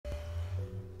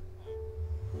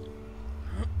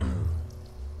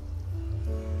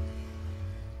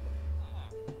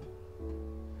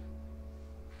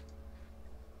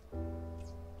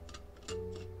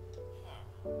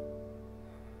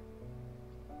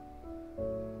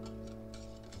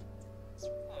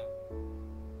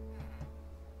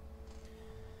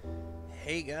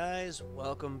Hey guys,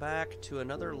 welcome back to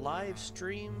another live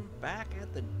stream back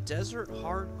at the Desert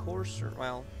Hard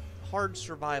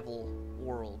Survival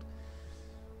World.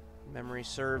 Memory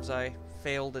serves, I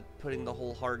failed at putting the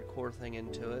whole hardcore thing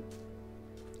into it.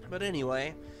 But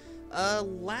anyway,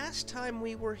 last time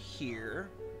we were here,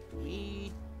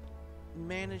 we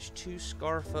managed to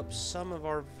scarf up some of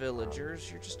our villagers.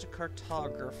 You're just a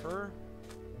cartographer.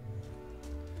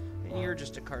 And you're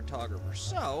just a cartographer.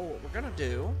 So, what we're gonna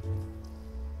do...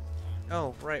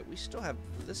 Oh, right, we still have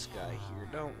this guy here,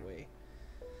 don't we?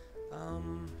 I'll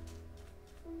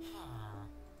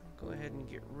go ahead and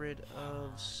get rid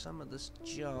of some of this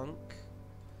junk.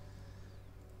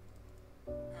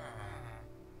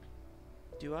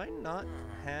 Do I not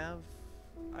have...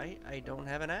 I don't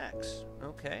have an axe.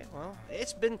 Okay, well,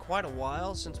 it's been quite a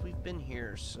while since we've been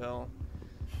here, so...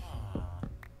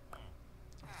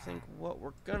 I think what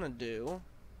we're gonna do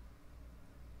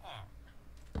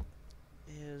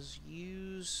is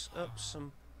use up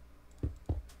some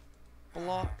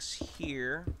blocks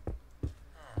here.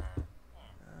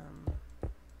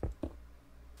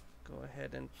 Go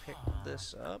ahead and pick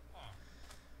this up.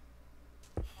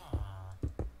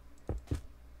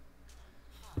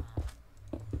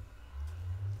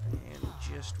 And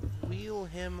just wheel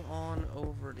him on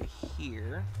over to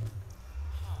here.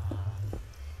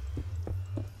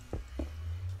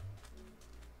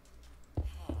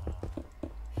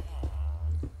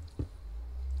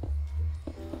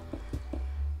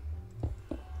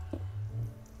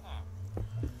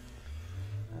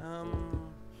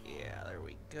 Yeah, there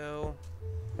we go.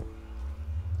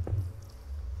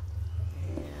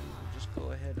 And we'll just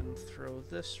go ahead and throw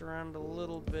this around a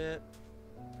little bit.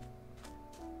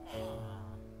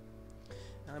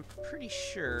 I'm pretty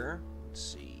sure, let's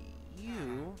see,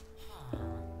 you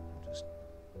just,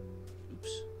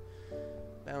 oops,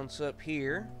 bounce up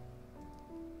here.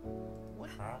 What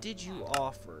did you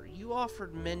offer? You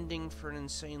offered mending for an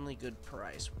insanely good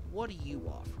price. What do you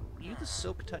offer? Were you the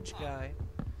Silk Touch guy?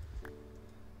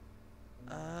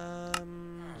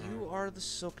 You are the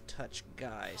Silk Touch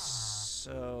guy.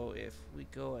 So if we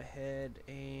go ahead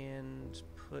and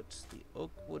put the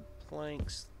oak wood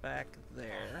planks back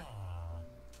there.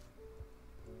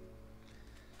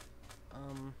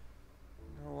 You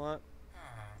know what?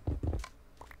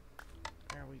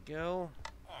 There we go.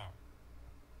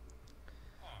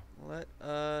 Let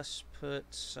us put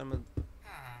some of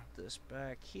this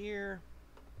back here.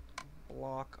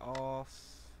 Block off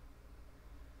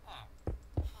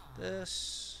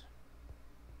this.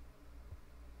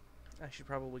 I should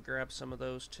probably grab some of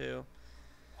those too.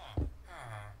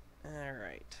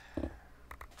 Alright.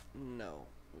 No,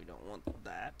 we don't want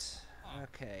that.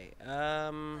 Okay,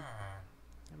 let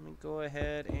me go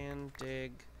ahead and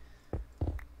dig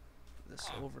this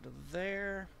over to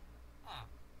there.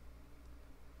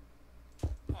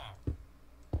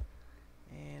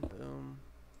 And boom,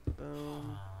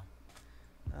 boom.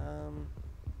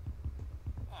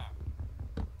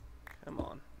 Come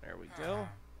on, there we go.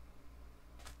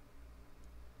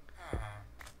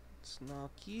 Let's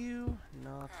knock you,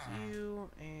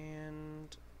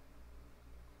 and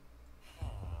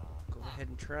go ahead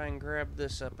and try and grab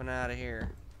this up and out of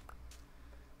here.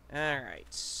 Alright,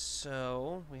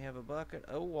 so we have a bucket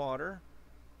of water.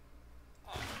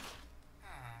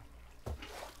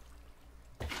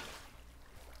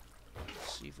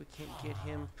 See if we can't get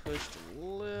him pushed a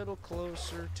little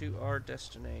closer to our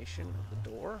destination of the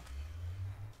door.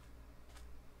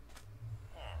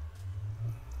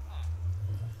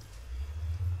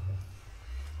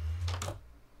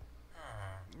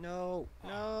 No,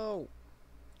 no!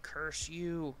 Curse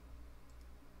you!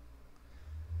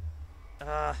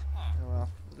 Oh well,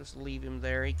 we'll just leave him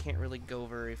there. He can't really go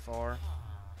very far.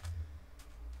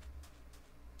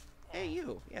 Hey,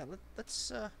 you! Yeah,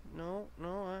 let's, no,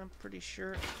 I'm pretty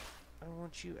sure I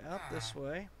want you out this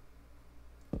way.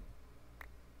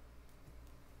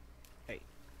 Hey,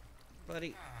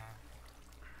 buddy.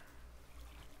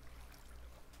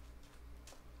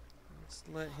 Let's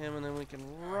let him, and then we can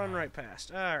run right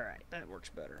past. Alright, that works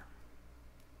better.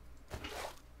 We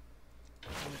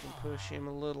can push him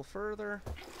a little further.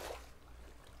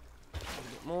 A little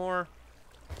bit more.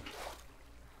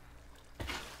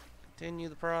 Continue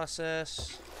the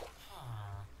process.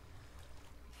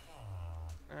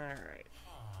 Alright.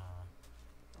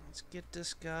 Let's get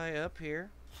this guy up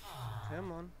here.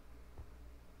 Come on.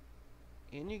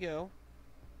 In you go.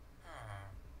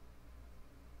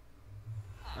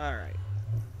 Alright.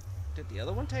 Did the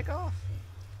other one take off?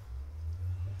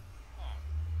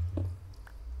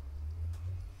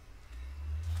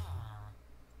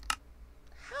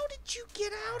 How did you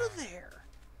get out of there?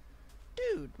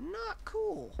 Dude, not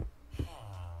cool.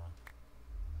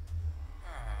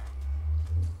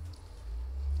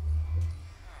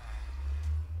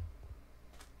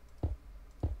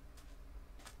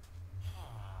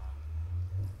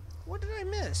 What did I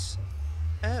miss?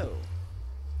 Oh.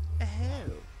 Oh.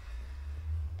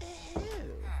 Oh.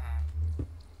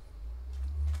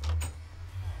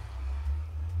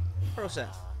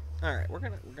 Process. Alright, we're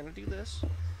gonna do this.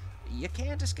 You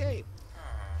can't escape.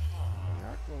 We're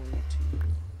not going to.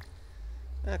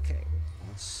 Okay.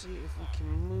 Let's see if we can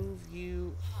move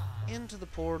you into the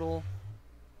portal.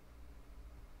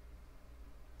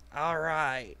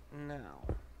 Alright, now.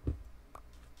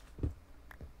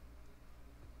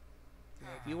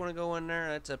 If you want to go in there,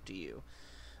 that's up to you.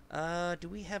 Do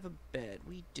we have a bed?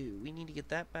 We do. We need to get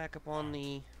that back up on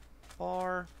the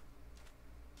bar.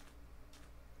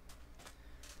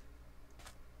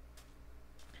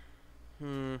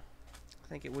 I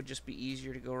think it would just be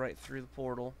easier to go right through the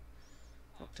portal.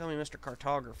 Don't tell me Mr.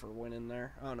 Cartographer went in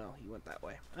there. Oh no, he went that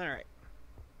way. Alright.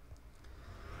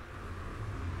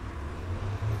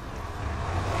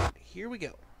 Here we go.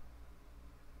 Go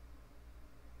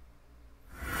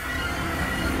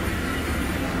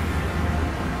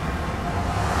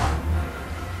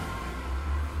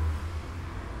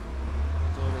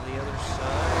to the other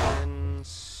side and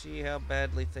see how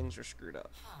badly things are screwed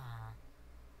up.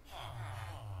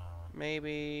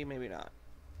 Maybe, maybe not.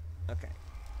 Okay.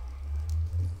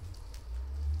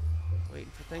 Waiting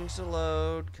for things to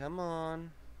load. Come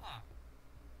on.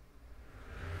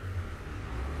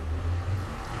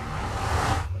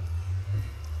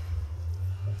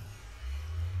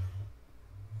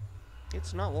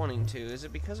 It's not wanting to. Is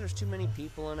it because there's too many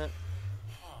people in it?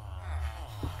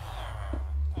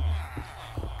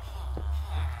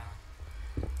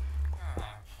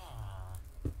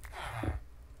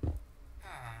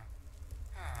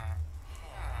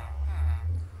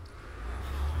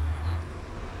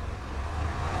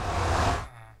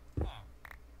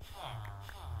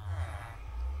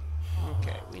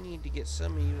 Okay, we need to get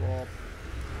some of you all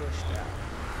pushed out.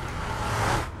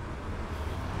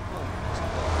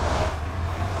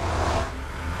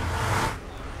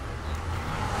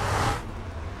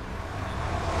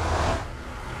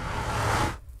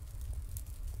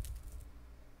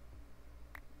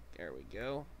 There we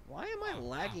go. Why am I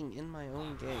lagging in my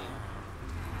own game?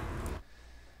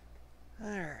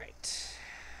 Alright.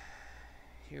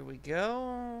 Here we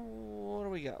go. What do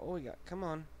we got? What do we got? Come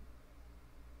on.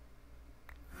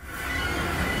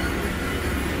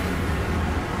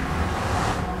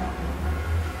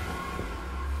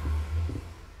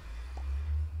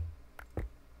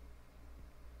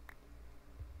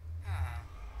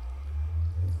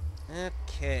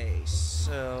 Okay,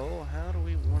 so how do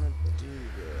we want to do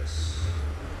this?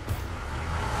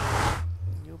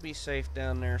 You'll be safe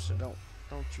down there, so don't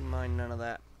you mind none of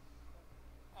that.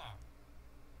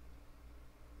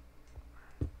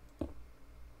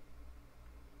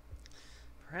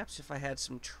 Perhaps if I had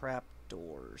some trap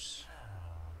doors.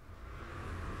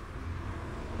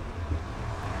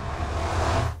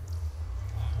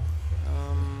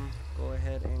 Go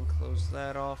ahead and close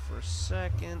that off for a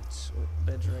second. Oh,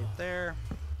 bed's right there.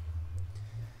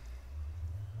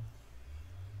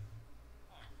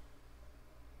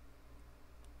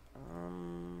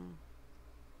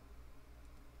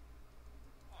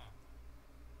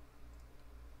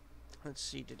 Let's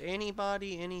see, did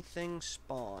anything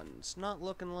spawn? It's not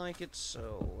looking like it,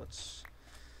 so let's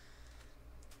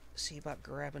see about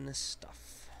grabbing this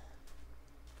stuff.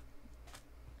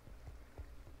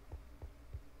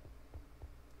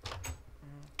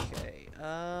 Okay,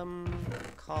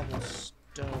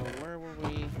 cobblestone, where were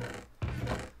we?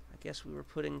 I guess we were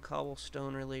putting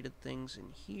cobblestone related things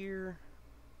in here.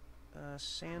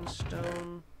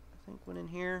 Sandstone, I think went in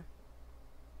here.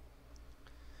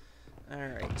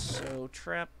 Alright, so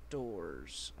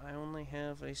trapdoors. I only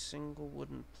have a single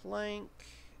wooden plank.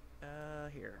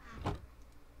 Here.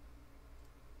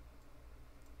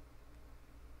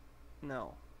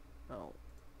 No. Oh.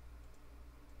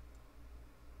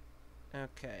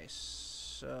 Okay,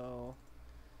 so...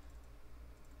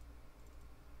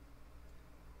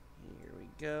 here we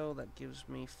go. That gives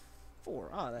me 4.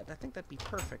 Ah, I think that'd be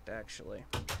perfect, actually.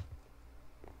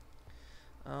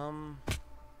 Ow.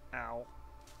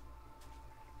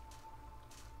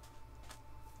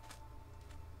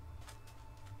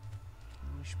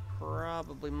 We should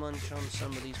probably munch on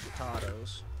some of these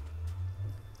potatoes.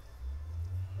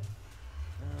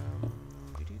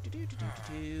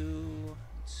 Let's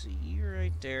see, you're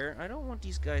right there. I don't want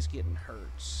these guys getting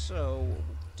hurt, so what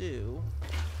we'll do...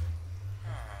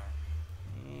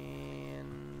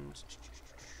 and...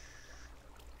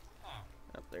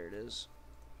 oh, there it is.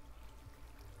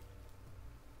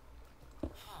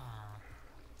 I'll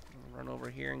run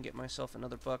over here and get myself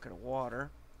another bucket of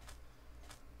water.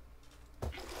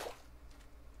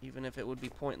 Even if it would be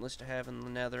pointless to have in the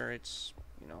nether, it's,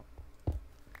 you know,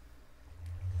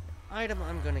 item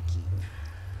I'm gonna keep.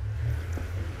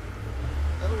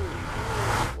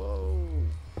 Oh, whoa.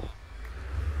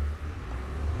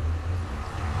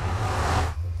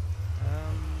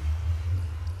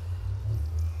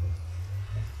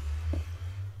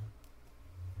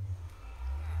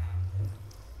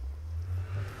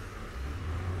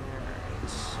 Alright,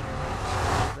 so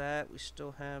that. We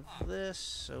still have this,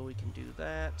 so we can do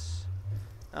that.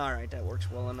 Alright, that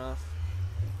works well enough.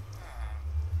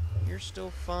 You're still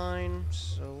fine,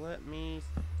 so let me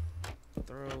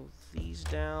throw these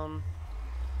down.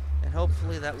 And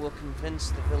hopefully that will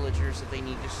convince the villagers that they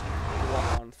need to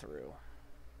walk on through.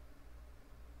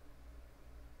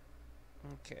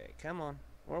 Okay, come on.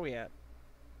 Where are we at?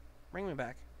 Bring me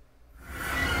back.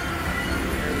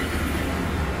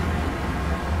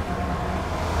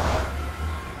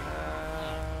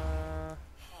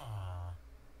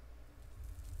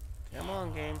 Come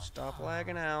on, game. Stop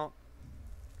lagging out.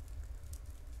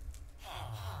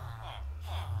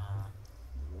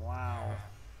 Wow.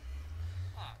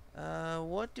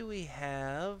 What do we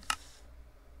have?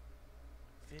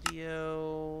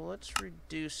 Video. Let's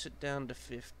reduce it down to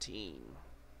 15.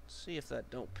 See if that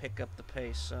don't pick up the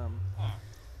pace some.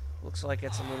 Looks like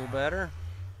it's a little better.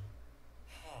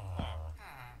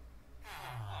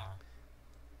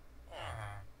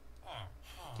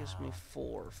 Gives me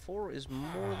 4. 4 is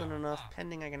more than enough,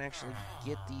 pending I can actually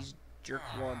get these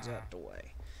jerkwads out the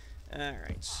way.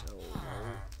 Alright, so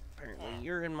apparently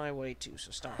you're in my way too,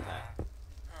 so stop that.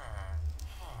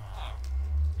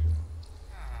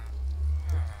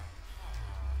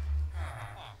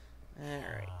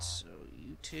 Alright, so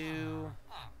you two,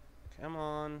 come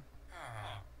on.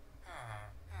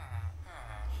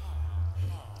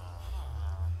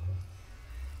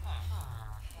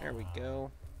 There we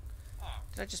go.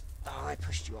 Did I just... Oh, I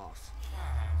pushed you off.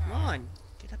 Come on,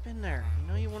 get up in there. You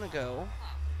know you want to go.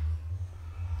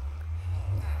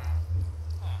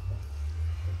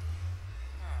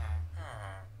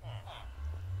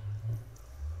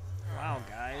 Wow,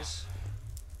 guys.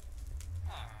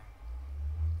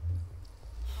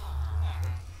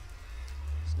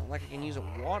 It's not like I can use a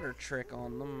water trick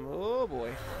on them. Oh,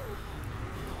 boy.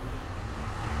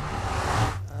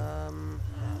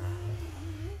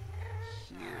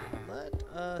 Let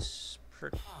us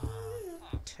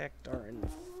protect our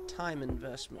time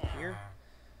investment here.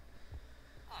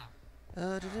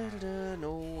 No,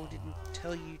 didn't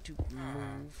tell you to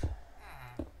move.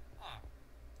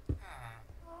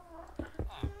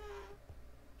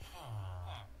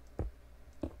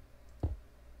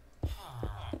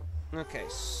 Okay,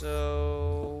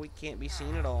 so we can't be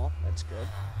seen at all. That's good.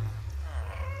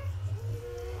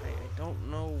 I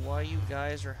don't know why you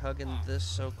guys are hugging this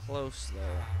so close,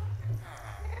 though.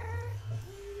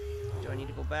 Do I need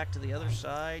to go back to the other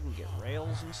side and get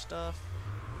rails and stuff?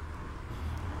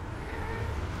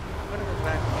 I'm gonna go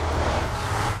back and get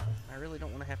rails. I really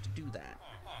don't want to have to do that.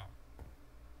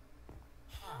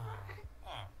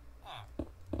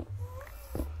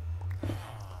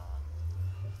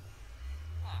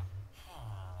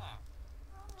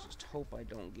 Just hope I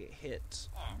don't get hit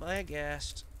by a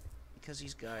ghast because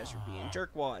these guys are being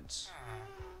jerkwads.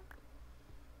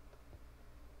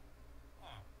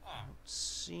 Don't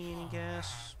see any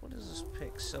gas. What does this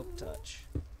pick? Silk touch.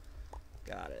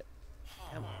 Got it.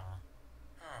 Come on.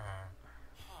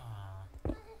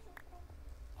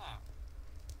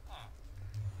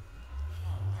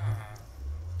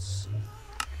 Let's see.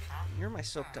 You're my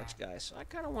silk touch guy, so I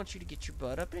kind of want you to get your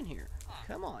butt up in here.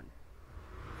 Come on.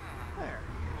 There.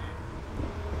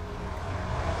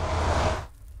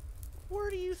 Where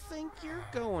do you think you're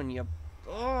going, you...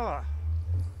 Ugh.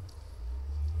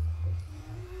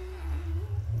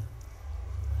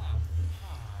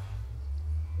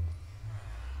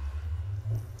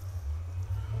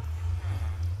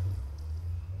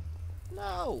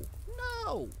 No!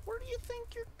 No! Where do you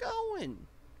think you're going?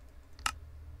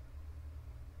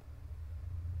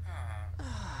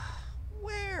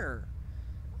 Where?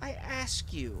 I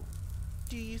ask you.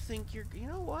 Do you think you're... You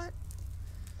know what?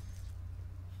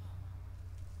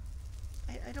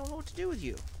 I don't know what to do with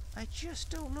you. I just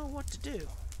don't know what to do.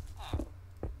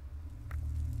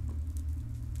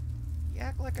 You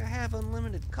act like I have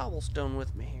unlimited cobblestone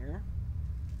with me here.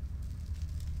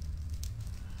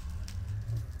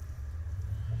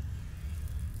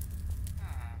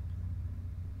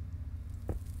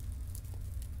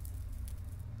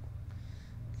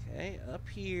 Okay, up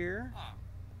here.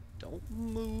 Don't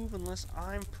move unless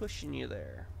I'm pushing you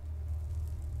there.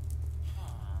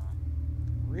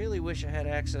 Really wish I had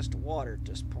access to water at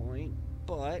this point,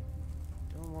 but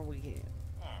doing what we can.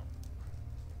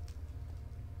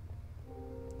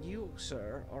 You,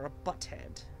 sir, are a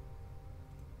butthead.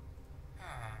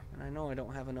 And I know I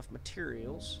don't have enough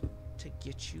materials to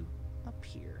get you up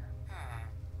here.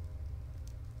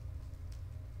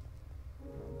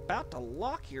 I'm about to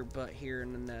lock your butt here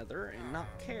in the Nether and not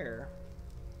care.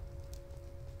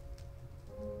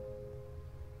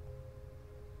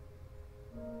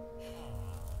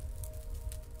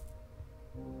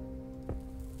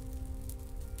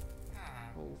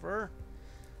 Over.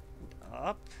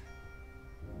 Up.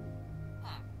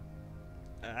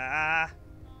 Ah.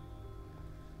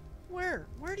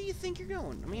 Where do you think you're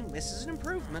going? I mean, this is an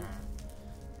improvement.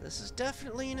 This is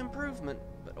definitely an improvement,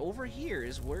 but over here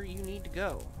is where you need to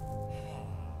go.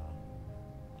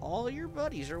 All your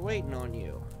buddies are waiting on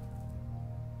you.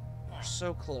 We're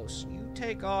so close. You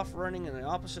take off running in the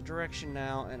opposite direction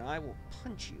now, and I will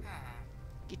punch you.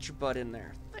 Get your butt in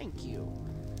there. Thank you.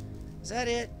 Is that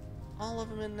it? All of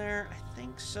them in there? I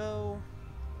think so.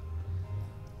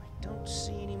 I don't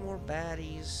see any more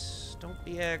baddies. Don't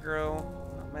be aggro.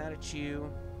 I'm not mad at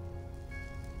you.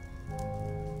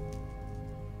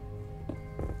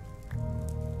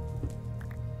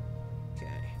 Okay.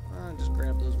 I'll just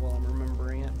grab those while I'm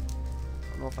remembering it. I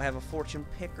don't know if I have a fortune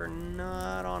pick or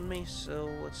not on me, so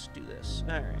let's do this.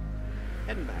 Alright.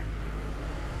 Heading back.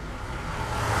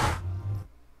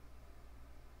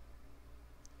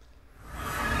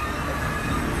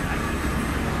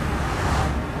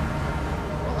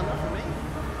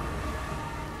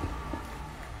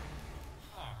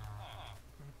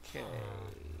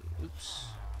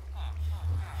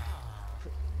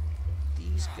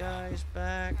 Guys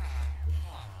back.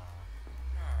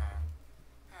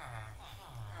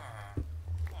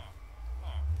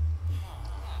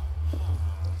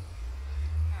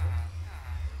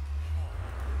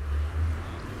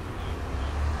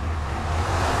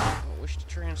 Don't wish to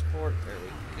transport. There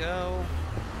we go.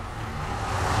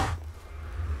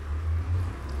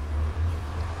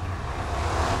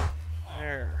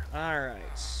 There.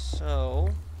 Alright, so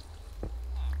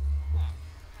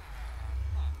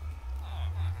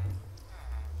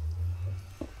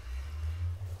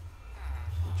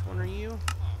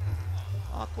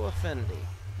Aqua Affinity.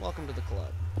 Welcome to the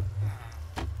club.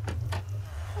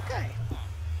 Okay.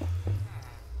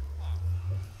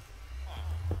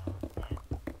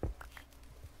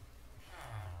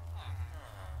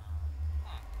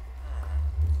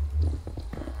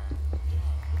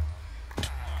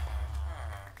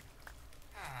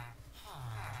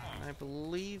 I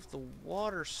believe the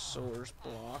water source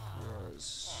block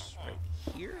was right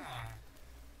here.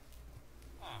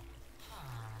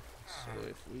 So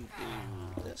if we do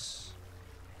this.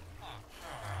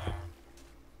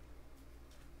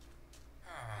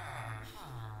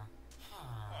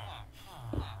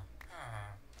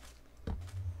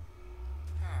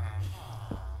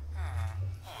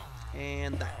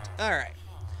 And that. Alright.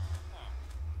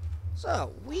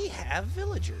 So, we have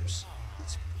villagers.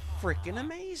 It's freaking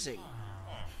amazing.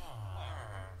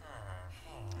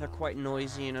 They're quite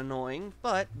noisy and annoying,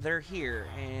 but they're here,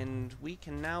 and we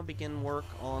can now begin work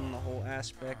on the whole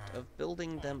aspect of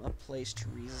building them a place to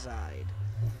reside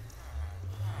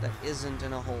that isn't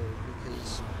in a hole,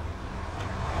 because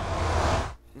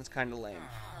it's kind of lame.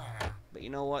 But you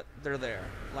know what? They're there.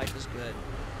 Life is good.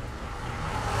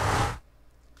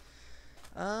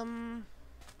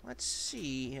 Let's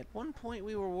see. At one point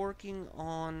we were working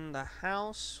on the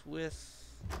house with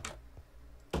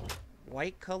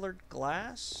white colored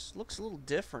glass. Looks a little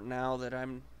different now that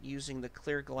I'm using the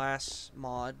clear glass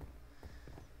mod.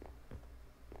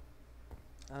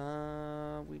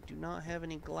 We do not have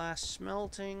any glass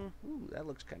smelting. Ooh, that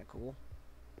looks kind of cool.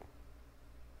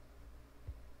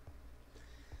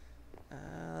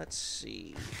 Let's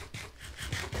see.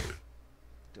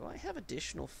 Do I have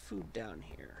additional food down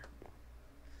here?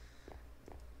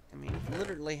 I mean, it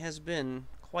literally has been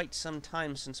quite some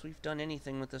time since we've done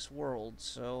anything with this world,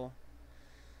 so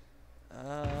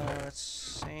let's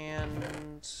sand.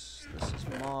 This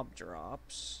is mob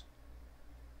drops.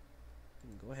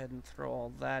 Go ahead and throw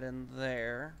all that in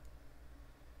there.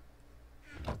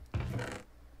 I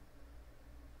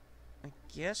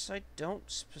guess I don't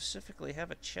specifically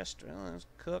have a chest. Well, it's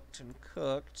cooked and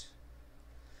cooked.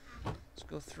 Let's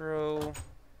go throw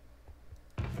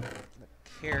the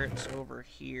carrots over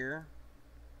here.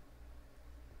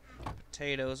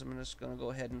 Potatoes, I'm just going to go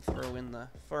ahead and throw in the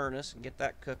furnace and get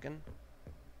that cooking.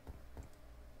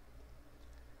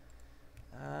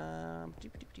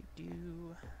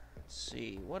 Let's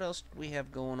see, what else do we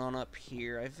have going on up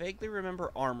here? I vaguely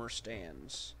remember armor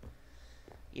stands.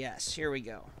 Yes, here we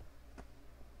go.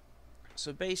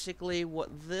 So basically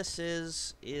what this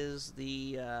is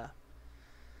the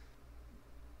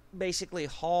basically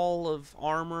haul of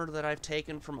armor that I've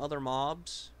taken from other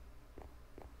mobs.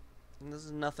 And this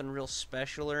is nothing real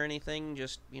special or anything,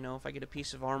 just, you know, if I get a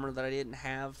piece of armor that I didn't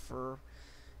have for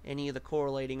any of the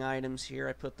correlating items here,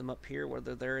 I put them up here,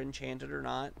 whether they're enchanted or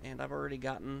not, and I've already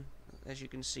gotten, as you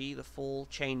can see, the full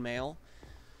chainmail.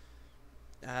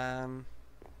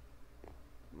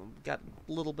 Got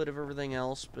a little bit of everything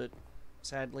else, but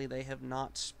sadly they have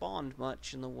not spawned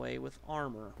much in the way with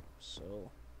armor, so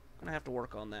I'm gonna have to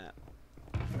work on that.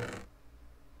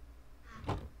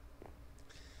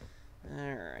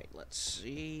 Alright, let's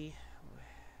see.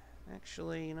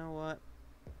 Actually, you know what?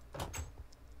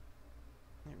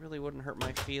 It really wouldn't hurt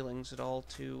my feelings at all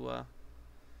to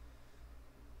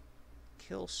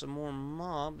kill some more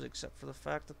mobs, except for the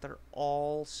fact that they're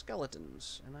all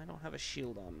skeletons, and I don't have a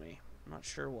shield on me. I'm not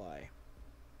sure why.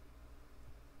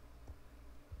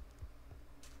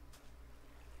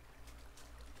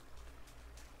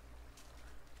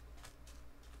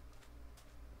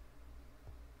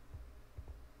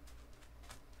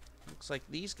 Looks like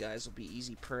these guys will be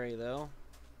easy prey, though.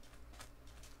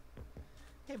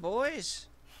 Hey, boys!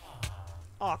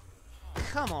 Aw,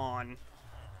 come on!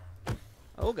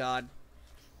 Oh, God.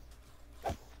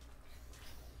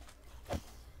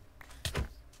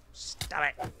 Stop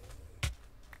it!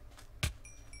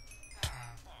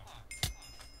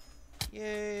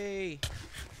 Yay!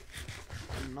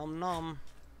 Nom nom.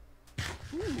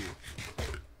 Ooh.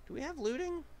 Do we have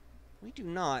looting? We do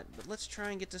not, but let's try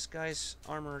and get this guy's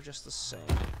armor just the same.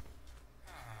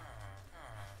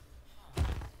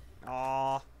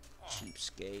 Aw,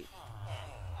 cheapskate.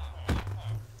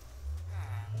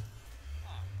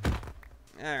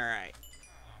 Alright.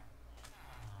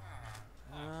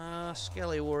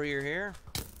 Skelly warrior here.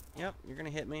 Yep, you're gonna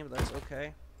hit me, but that's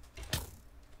okay.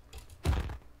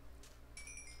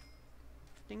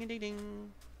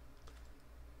 Ding-a-ding-ding.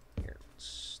 Here,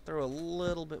 let's throw a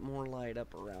little bit more light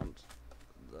up around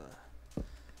the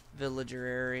villager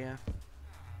area.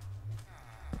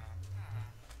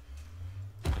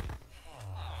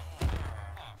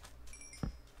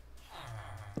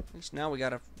 At least now we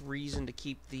got a reason to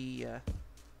keep the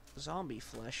zombie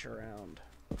flesh around.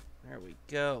 There we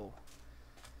go.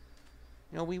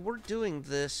 You know, we were doing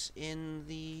this in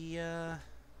the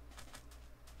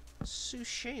Sioux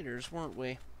shaders, weren't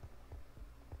we?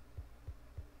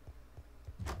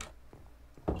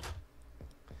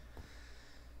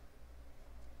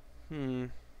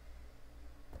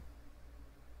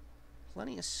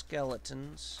 Plenty of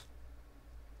skeletons.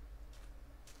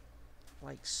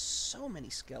 Like, so many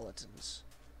skeletons.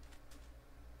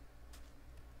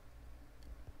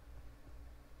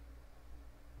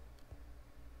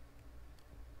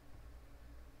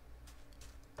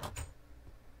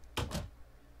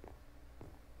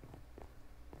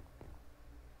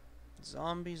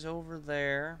 Zombies over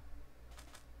there.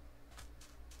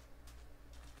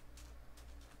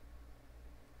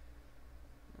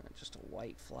 Just a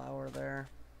white flower there.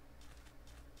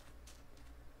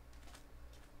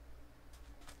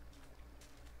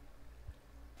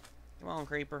 Come on,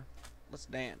 creeper. Let's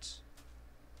dance.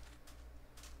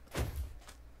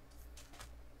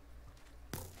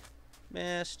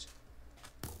 Missed.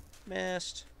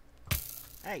 Missed.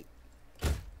 Hey.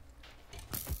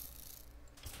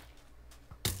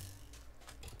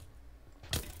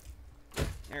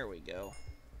 There we go.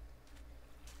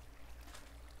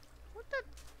 What the?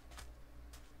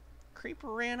 Creeper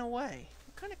ran away.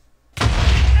 What kind of...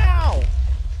 Ow!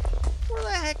 Where the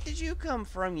heck did you come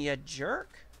from, you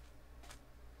jerk?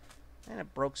 And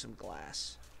it broke some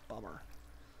glass. Bummer.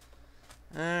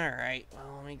 Alright,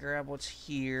 well, let me grab what's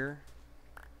here.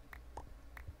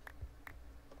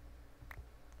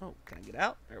 Oh, can I get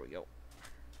out? There we go.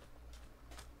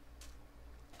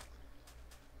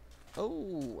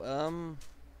 Oh,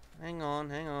 hang on,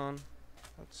 hang on.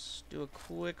 Let's do a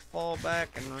quick fall back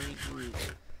and regroup.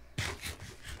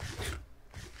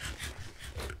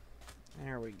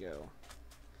 There we go.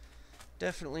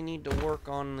 Definitely need to work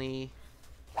on the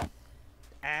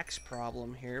axe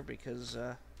problem here, because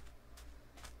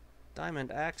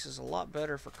diamond axe is a lot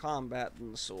better for combat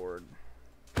than the sword.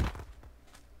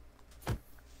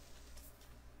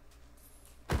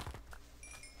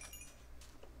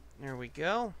 There we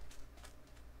go.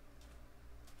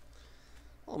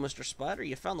 Oh, Mr. Spider,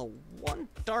 you found the one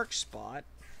dark spot.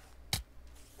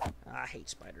 I hate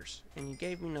spiders. And you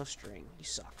gave me no string. You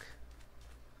suck.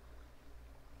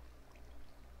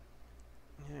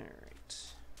 Alright.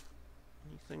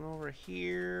 Anything over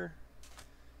here?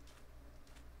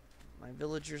 My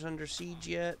villagers under siege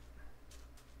yet?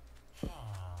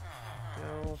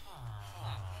 Go.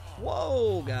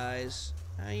 Whoa, guys.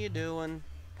 How you doing?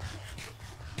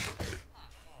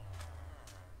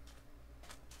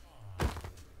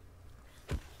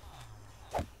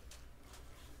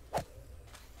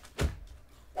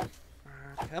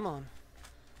 Come on.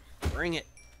 Bring it.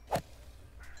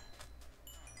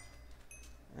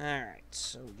 Alright,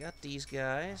 so we got these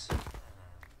guys.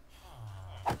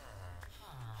 There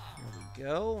we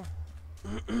go.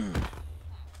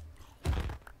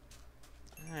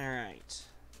 Alright.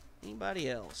 Anybody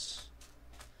else?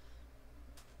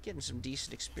 Getting some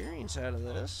decent experience out of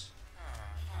this.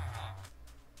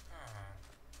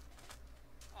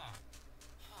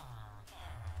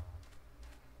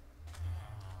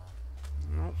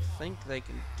 I don't think they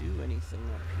can do anything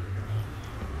up here.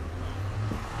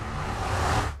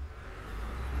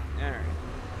 Alright.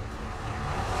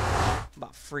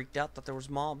 About freaked out that there was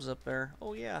mobs up there.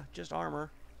 Oh yeah, just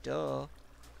armor. Duh.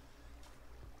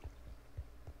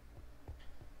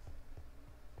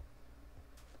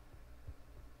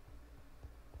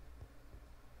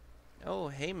 Oh,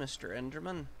 hey, Mr.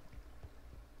 Enderman.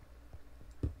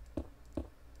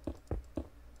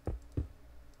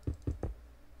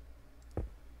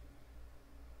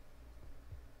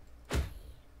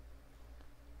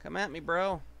 Come at me,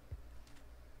 bro.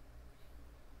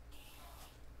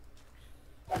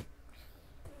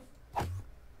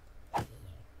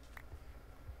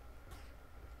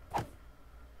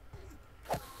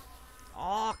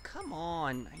 Aw, come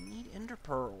on. I need ender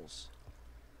pearls.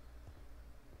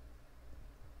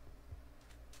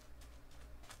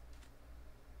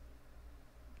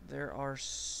 There are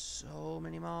so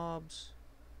many mobs.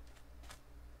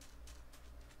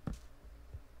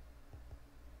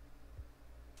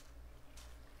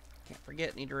 Can't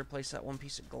forget, need to replace that one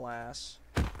piece of glass.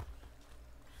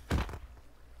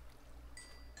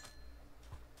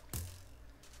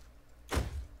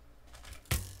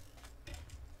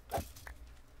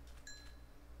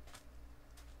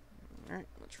 Alright,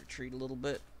 let's retreat a little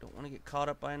bit. Don't want to get caught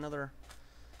up by another...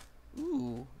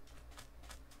 Ooh.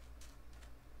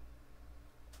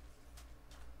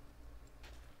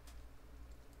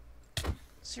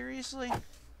 Seriously?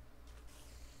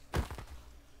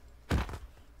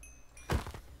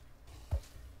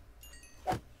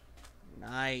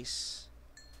 Nice.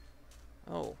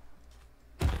 Oh.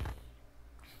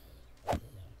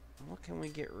 What can we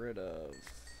get rid of?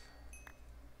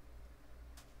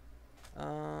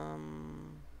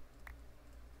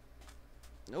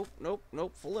 Nope, nope,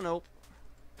 nope. Full of nope.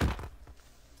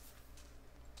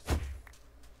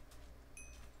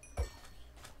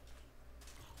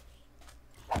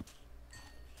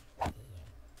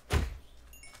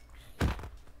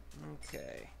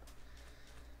 Okay.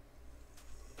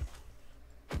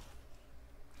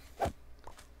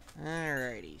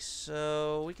 Alrighty,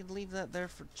 so we can leave that there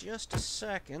for just a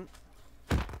second.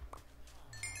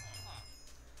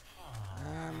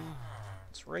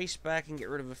 Let's race back and get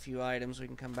rid of a few items. We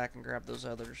can come back and grab those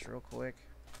others real quick.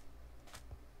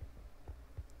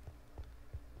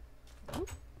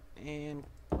 And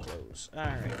close.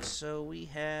 Alright, so we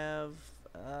have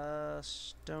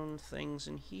stone things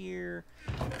in here.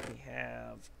 We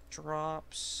have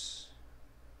drops.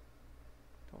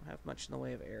 Don't have much in the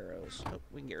way of arrows. Oh,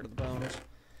 we can get rid of the bones.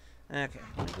 Okay,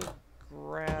 let me go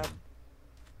grab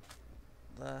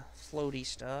the floaty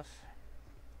stuff.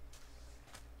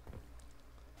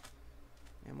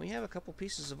 And we have a couple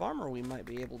pieces of armor we might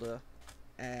be able to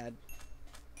add.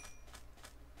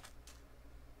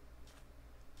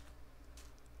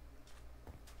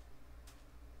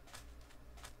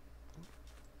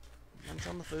 Munch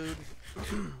on the food. We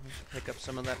should pick up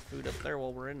some of that food up there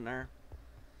while we're in there.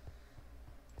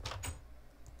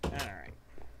 Alright.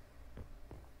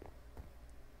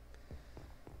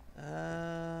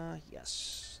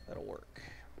 Yes, that'll work.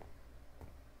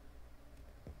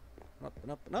 Up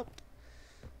and up and up.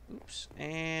 Oops.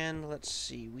 And let's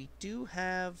see. We do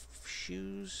have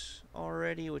shoes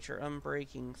already, which are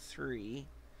Unbreaking 3.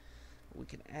 We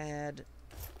can add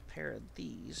a pair of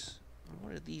these.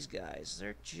 What are these guys?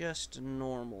 They're just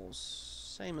normals.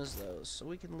 Same as those. So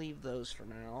we can leave those for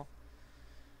now.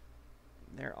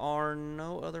 There are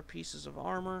no other pieces of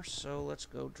armor, so let's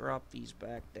go drop these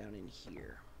back down in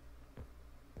here.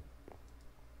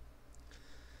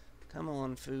 Come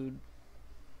on, food.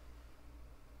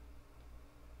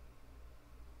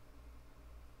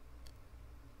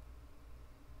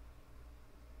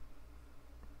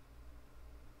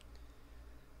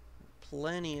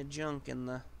 Plenty of junk in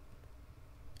the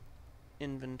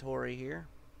inventory here.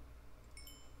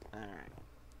 Alright.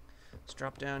 Let's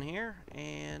drop down here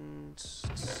and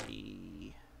let's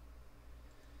see.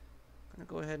 I'm going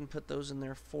to go ahead and put those in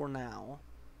there for now.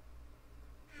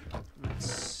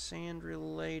 Sand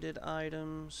related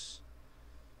items.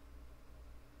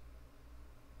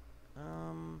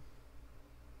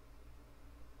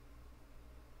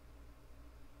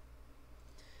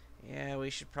 Yeah, we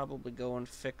should probably go and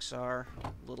fix our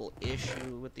little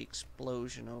issue with the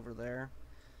explosion over there.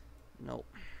 Nope.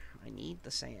 I need the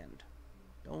sand.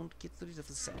 Don't get rid of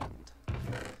the sand.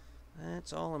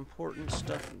 That's all important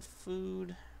stuff and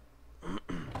food.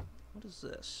 What is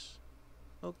this?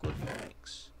 Oakwood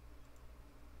planks.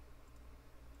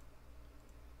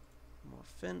 More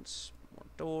fence, more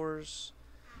doors,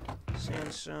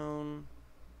 sandstone.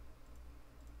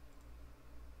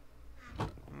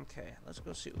 Okay, let's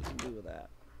go see what we can do with that.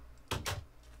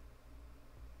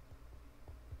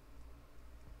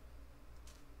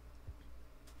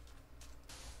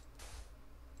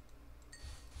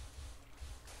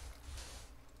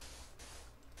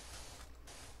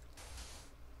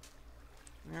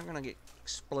 We're gonna get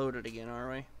exploded again, are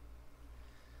we?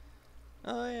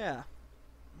 Oh yeah.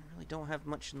 We really don't have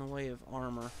much in the way of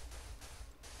armor.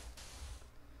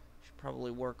 Should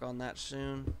probably work on that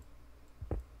soon.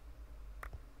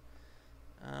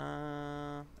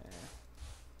 Yeah.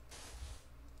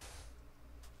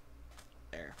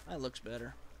 There. That looks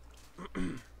better.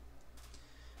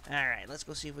 Alright, let's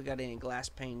go see if we got any glass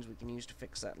panes we can use to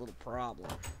fix that little problem.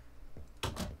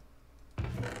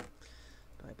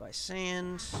 Bye-bye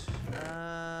sand.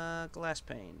 Glass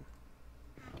pane.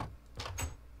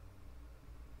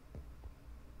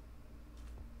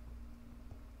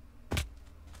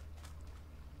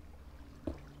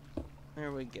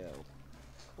 There we go.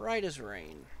 Right as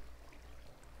rain.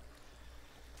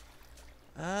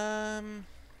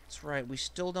 That's right, we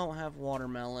still don't have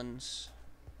watermelons.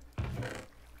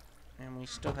 And we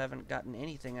still haven't gotten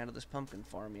anything out of this pumpkin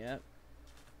farm yet.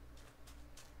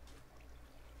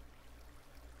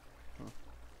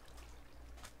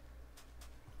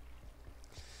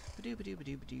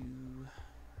 Ba-doo-ba-doo-ba-doo-ba-doo.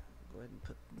 Go ahead and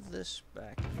put this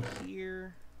back in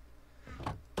here.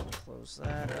 Close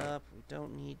that up. We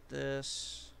don't need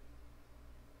this.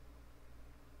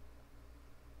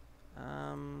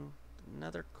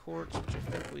 Another quartz, which I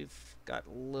think we've got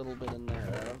a little bit in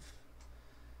there of.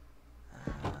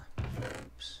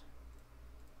 Oops.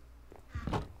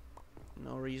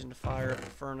 No reason to fire up the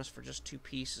furnace for just 2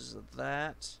 pieces of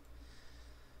that.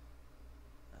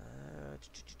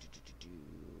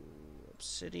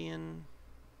 Obsidian,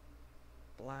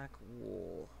 black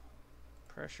wool,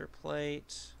 pressure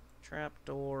plate,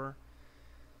 trapdoor.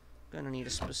 Gonna need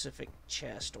a specific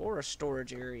chest or a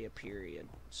storage area, period.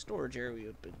 Storage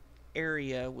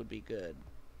area would be good.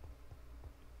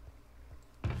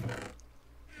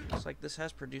 Looks like this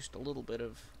has produced a little bit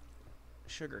of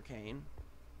sugar cane.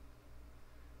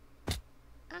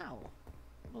 Ow.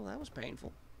 Well, that was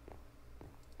painful.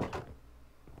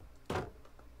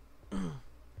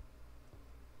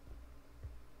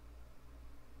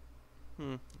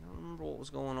 I don't remember what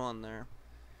was going on there.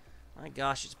 My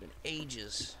gosh, it's been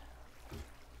ages.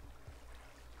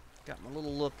 Got my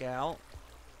little lookout.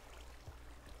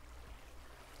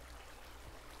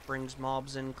 Brings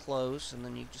mobs in close, and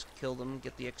then you just kill them,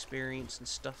 get the experience and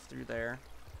stuff through there.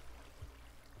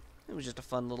 It was just a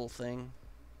fun little thing.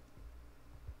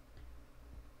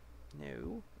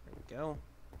 No. There we go.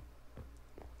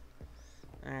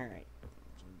 Alright.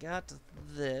 Got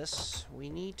this. We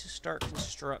need to start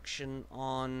construction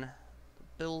on the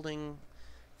building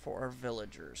for our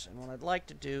villagers. And what I'd like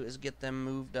to do is get them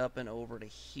moved up and over to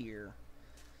here.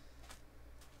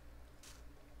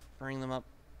 Bring them up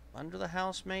under the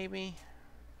house, maybe?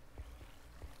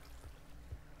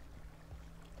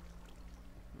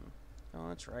 Oh,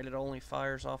 that's right. It only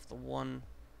fires off the one.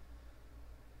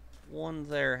 One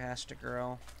there has to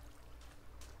grow.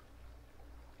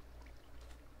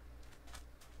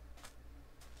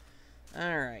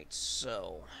 Alright,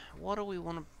 so what do we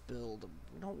want to build?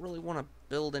 We don't really want to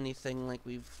build anything like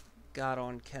we've got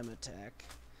on Chemetech.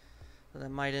 That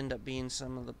might end up being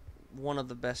one of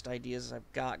the best ideas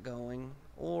I've got going.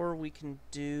 Or we can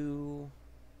do...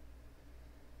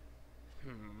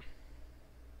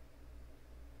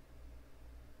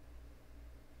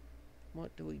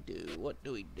 What do we do? What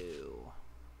do we do?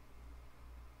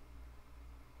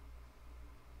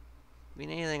 I mean,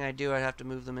 anything I do, I'd have to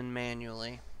move them in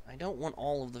manually. I don't want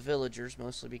all of the villagers,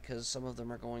 mostly because some of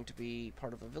them are going to be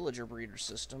part of a villager breeder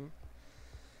system.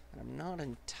 And I'm not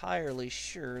entirely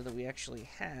sure that we actually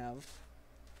have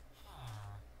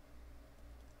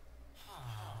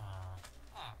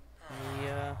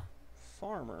a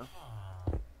farmer.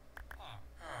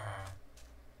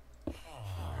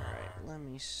 Alright, let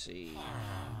me see.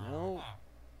 No.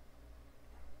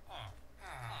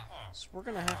 So we're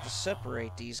going to have to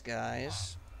separate these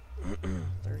guys.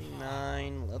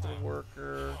 39, leather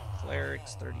worker,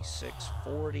 clerics, 36,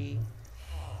 40,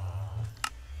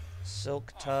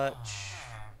 silk touch.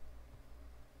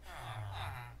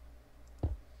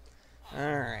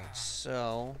 Alright,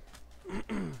 so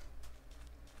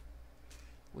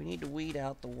we need to weed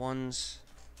out the ones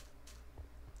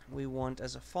we want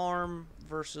as a farm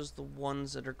versus the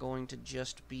ones that are going to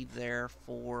just be there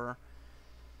for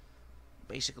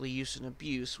basically use and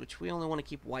abuse, which we only want to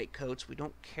keep white coats. We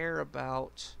don't care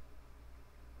about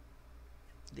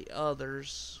the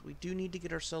others. We do need to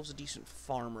get ourselves a decent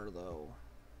farmer, though.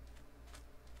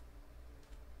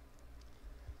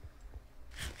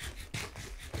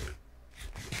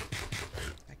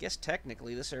 I guess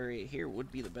technically this area here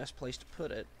would be the best place to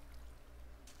put it.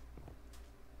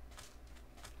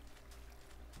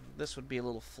 This would be a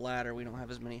little flatter. We don't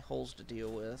have as many holes to deal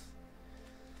with.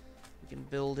 We can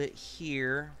build it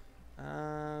here.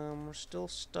 We're still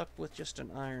stuck with just an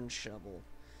iron shovel.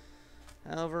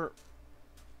 However,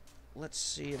 let's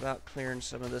see about clearing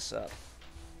some of this up.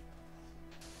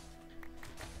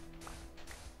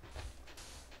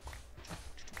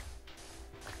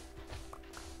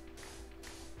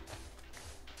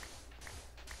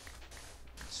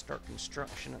 Start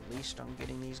construction at least on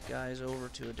getting these guys over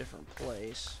to a different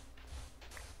place.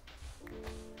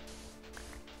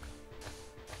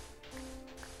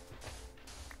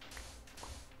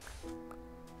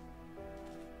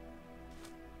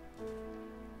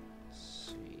 Let's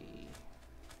see.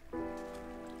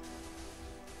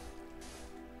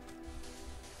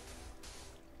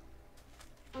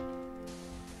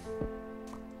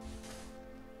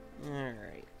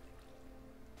 Alright.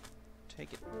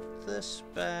 Take it this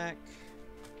back.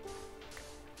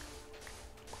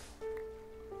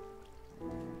 And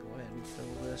go ahead and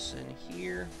fill this in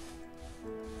here.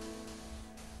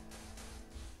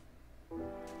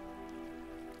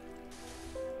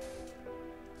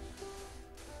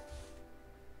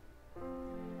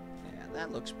 Yeah,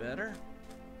 that looks better.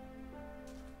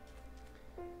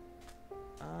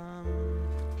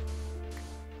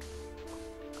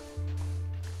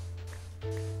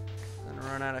 Gonna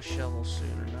run out of shovels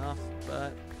soon enough,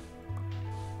 but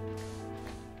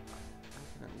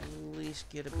I can at least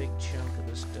get a big chunk of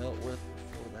this dealt with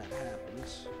before that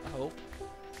happens. I hope.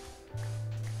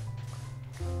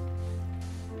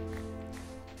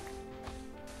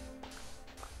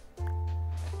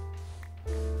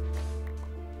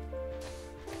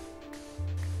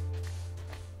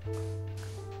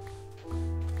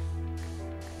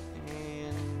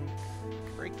 And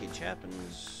breakage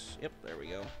happens. Yep, there we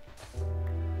go.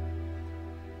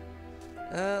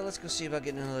 Let's go see about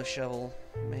getting another shovel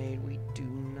made. We do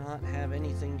not have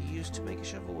anything to use to make a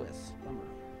shovel with. Bummer.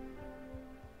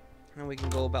 And we can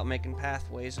go about making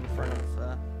pathways in front of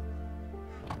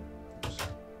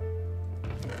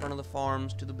the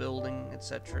farms to the building,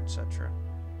 etc., etc.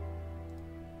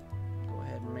 Go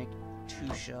ahead and make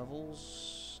 2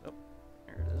 shovels. Oh,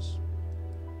 there it is.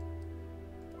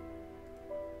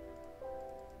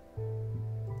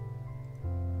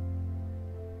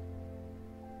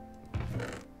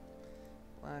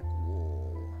 Black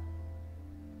wool.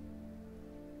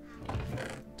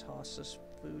 Toss this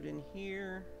food in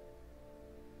here.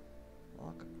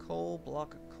 Block of coal,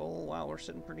 block of coal. Wow, we're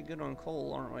sitting pretty good on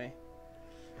coal, aren't we?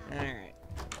 Alright.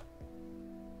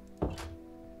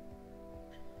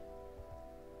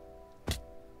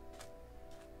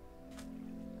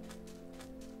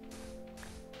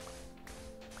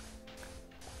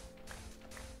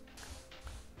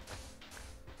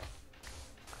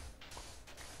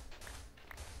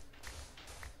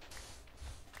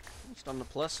 At least on the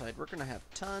plus side, we're going to have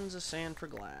tons of sand for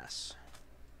glass.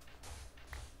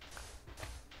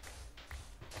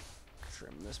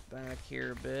 Trim this back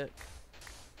here a bit.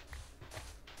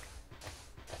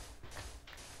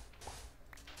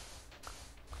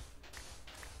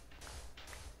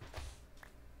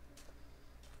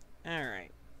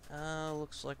 Alright.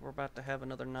 Looks like we're about to have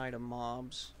another night of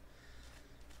mobs.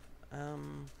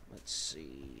 Let's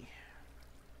see.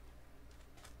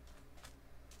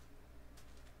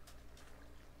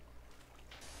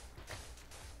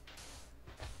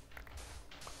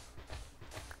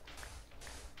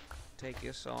 Take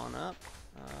us on up.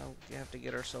 We have to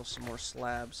get ourselves some more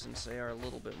slabs since they are a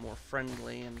little bit more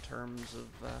friendly in terms of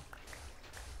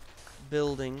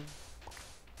building.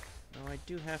 Now I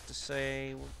do have to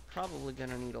say we're probably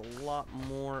going to need a lot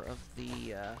more of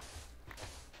the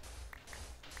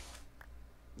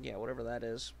yeah, whatever that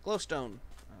is. Glowstone.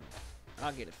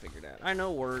 I'll get it figured out. I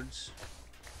know words.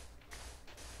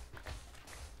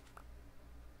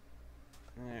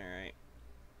 Alright.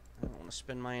 I don't want to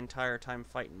spend my entire time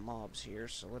fighting mobs here,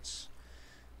 so let's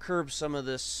curb some of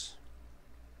this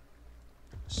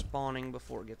spawning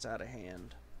before it gets out of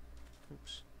hand.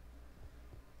 Oops.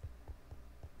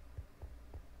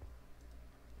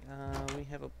 We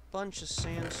have a bunch of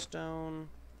sandstone.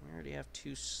 We already have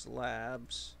 2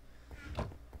 slabs.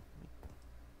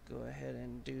 Go ahead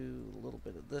and do a little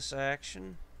bit of this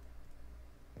action.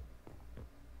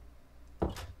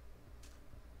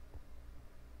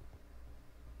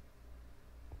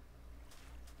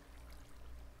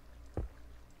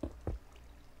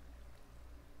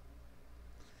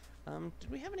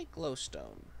 Did we have any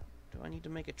glowstone? Do I need to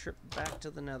make a trip back to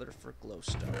the Nether for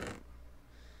glowstone?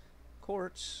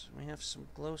 Quartz. We have some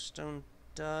glowstone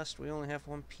dust. We only have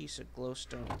 1 piece of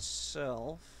glowstone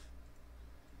itself.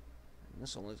 And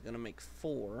this only is going to make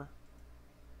 4.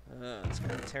 It's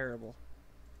kind of terrible.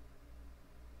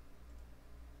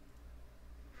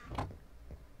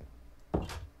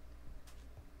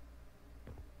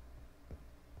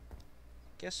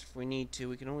 Guess if we need to,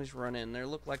 we can always run in. There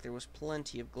looked like there was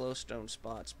plenty of glowstone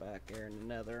spots back there in the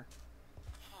Nether.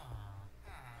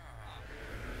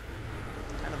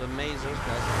 Kind of amazed those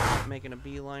guys are making a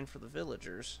beeline for the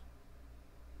villagers.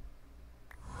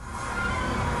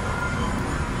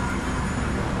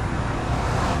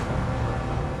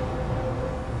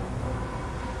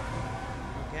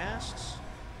 Ghasts.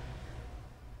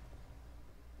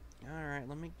 Alright,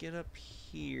 let me get up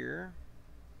here.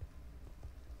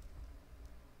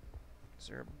 Is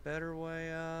there a better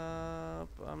way up?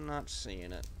 I'm not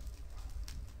seeing it.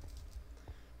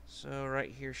 So right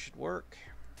here should work.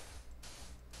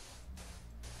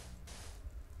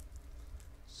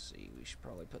 Let's see, we should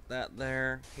probably put that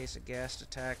there in case a ghast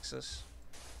attacks us.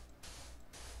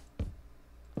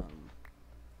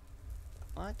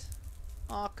 What?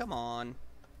 Aw, come on.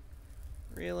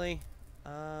 Really?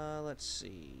 Let's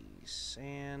see.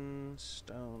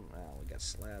 Sandstone. Oh, we got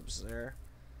slabs there.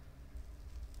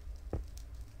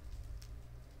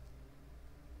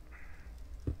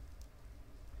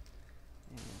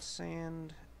 And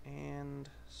sand, and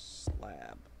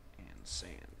slab, and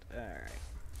sand. Alright.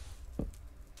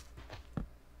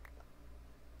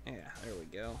 Yeah, there we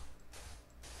go.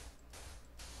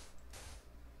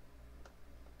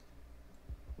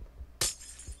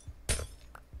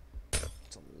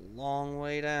 It's a long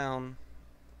way down.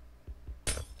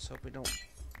 Let's hope we don't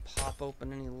pop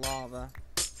open any lava.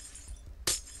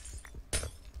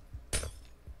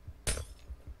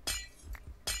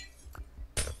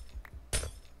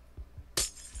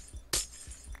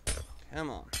 Come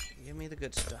on, give me the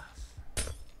good stuff.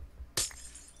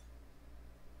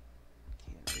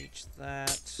 Can't reach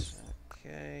that.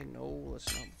 Okay, no,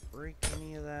 let's not break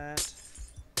any of that.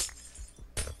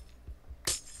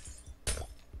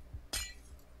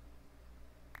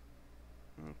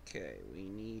 Okay, we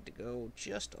need to go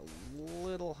just a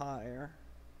little higher.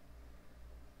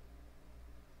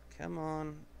 Come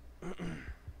on.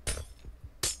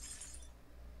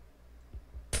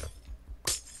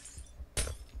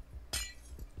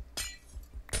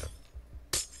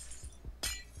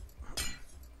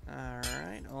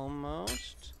 Alright,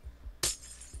 almost.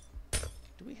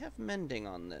 Do we have mending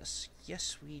on this?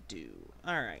 Yes, we do.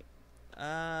 Alright.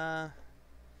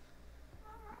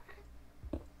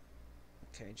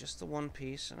 Okay, just the 1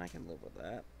 piece, and I can live with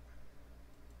that.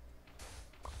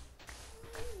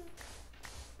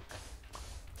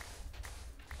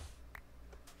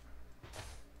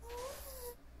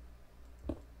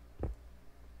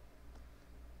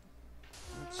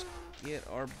 Let's get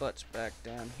our butts back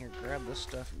down here, grab this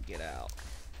stuff, and get out.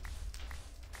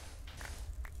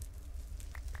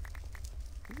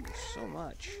 Ooh, so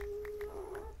much.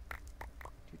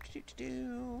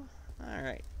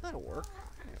 Alright, that'll work.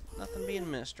 Nothing being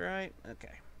missed, right?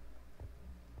 Okay.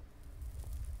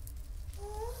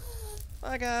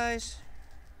 Bye, guys.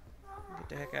 Get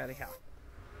the heck out of here.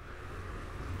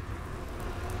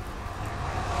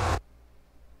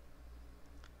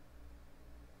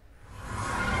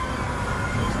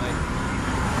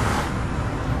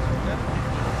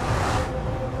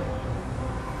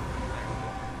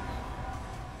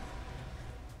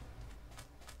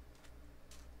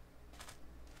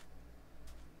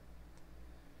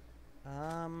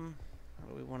 How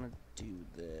do we want to do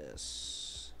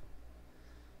this?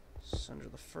 It's under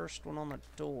the first one on the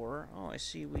door. Oh, I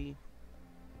see we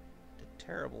did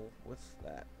terrible with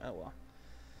that. Oh well.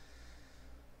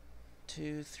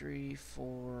 2, 3,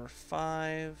 4,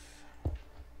 5. 1,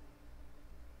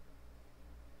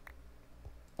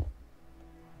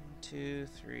 2,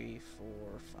 3, 4,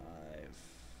 5.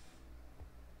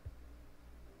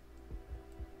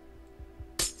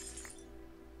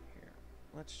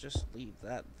 Let's just leave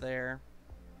that there.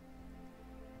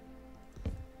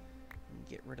 And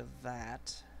get rid of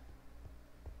that.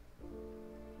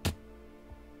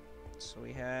 So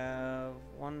we have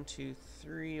 1, 2,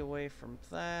 3 away from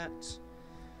that.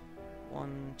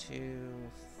 1, 2,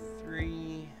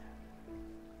 3.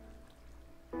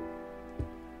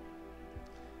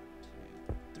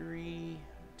 3.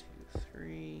 2,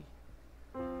 3.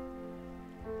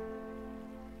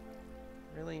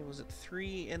 Really? Was it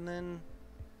 3 and then...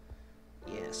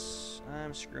 Yes,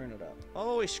 I'm screwing it up.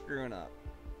 Always screwing up.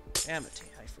 Damn it,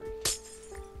 I freak.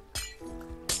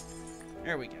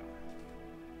 There we go.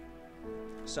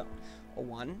 So, a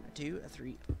 1, a 2, a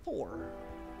 3, a 4. 1,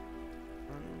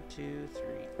 2, 3,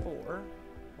 4.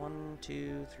 1,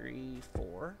 2, 3,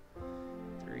 4.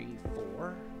 3,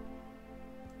 4.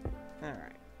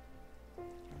 Alright.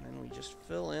 And then we just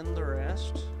fill in the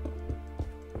rest.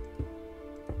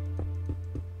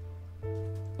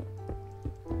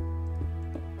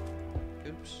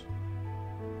 Oops.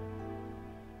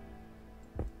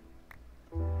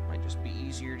 Might just be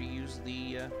easier to use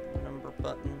the number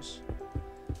buttons.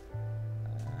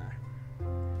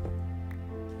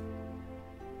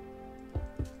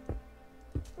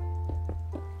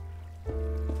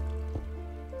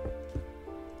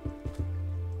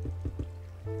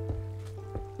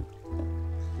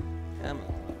 Come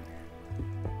on.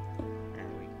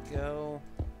 There we go.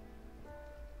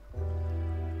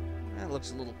 That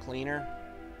looks a little cleaner.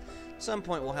 At some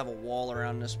point we'll have a wall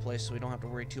around this place so we don't have to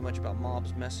worry too much about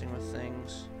mobs messing with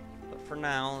things. But for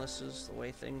now, this is the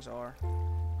way things are.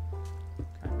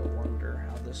 Kinda wonder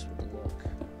how this would look.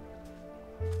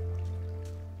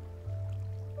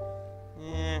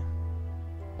 Yeah.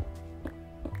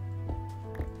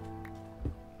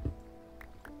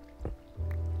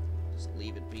 Just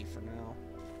leave it be for now.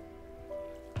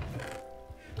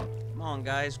 Come on,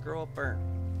 guys, grow up there.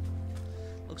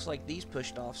 Looks like these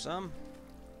pushed off some.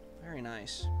 Very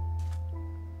nice.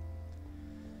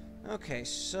 Okay,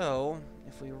 so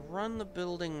if we run the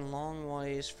building long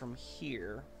ways from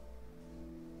here,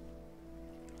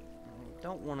 I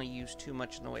don't want to use too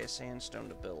much in the way of sandstone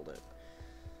to build it.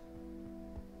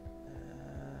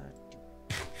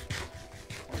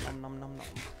 Nom nom nom nom.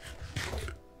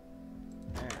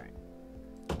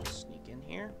 Alright. Sneak in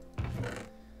here.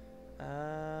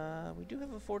 We do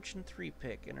have a Fortune 3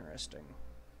 pick. Interesting.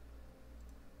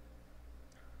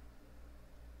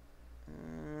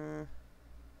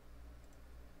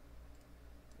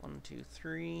 1, 2,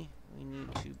 3. We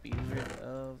need to be rid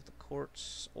of the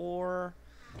quartz ore.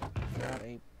 Got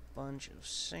a bunch of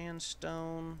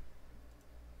sandstone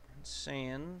and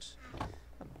sand.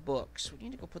 Books. We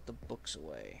need to go put the books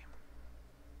away.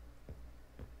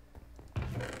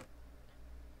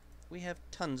 We have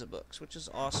tons of books, which is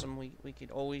awesome. We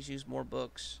could always use more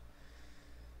books.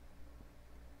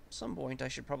 At some point, I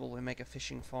should probably make a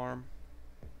fishing farm.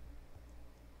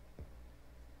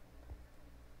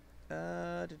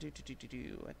 I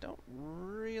don't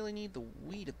really need the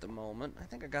wheat at the moment. I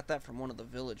think I got that from one of the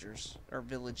villagers, or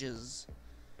villages.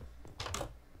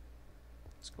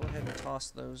 Let's go ahead and toss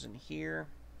those in here.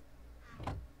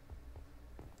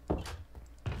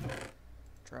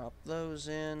 Drop those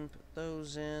in, put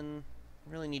those in.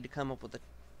 Really need to come up with a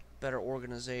better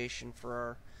organization for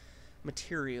our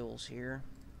materials here.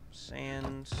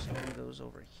 Sand goes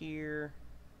over here.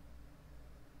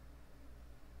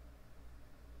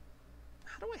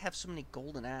 How do I have so many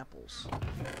golden apples?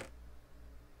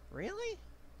 Really?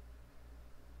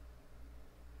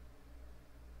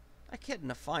 I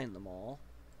couldn't find them all.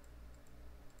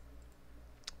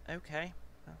 Okay,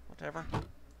 whatever.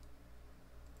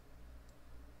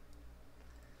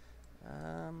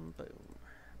 Boom.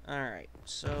 Alright,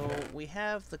 so we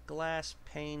have the glass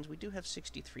panes. We do have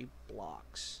 63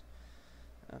 blocks.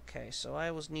 Okay, so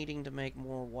I was needing to make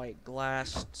more white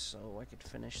glass so I could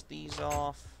finish these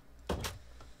off.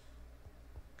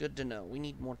 Good to know. We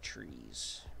need more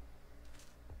trees.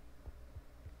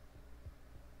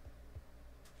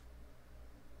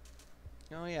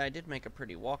 Oh yeah, I did make a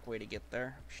pretty walkway to get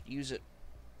there. Should use it.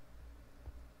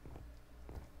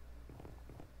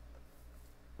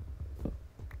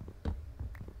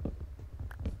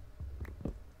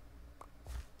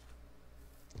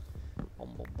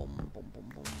 Boom, boom, boom, boom,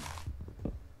 boom, boom.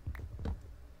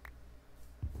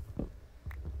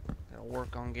 Gotta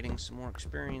work on getting some more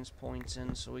experience points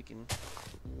in so we can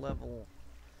level.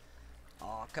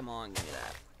 Oh, come on, give me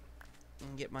that.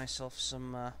 And get myself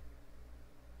some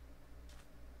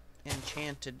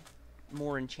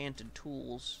more enchanted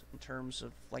tools in terms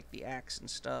of like the axe and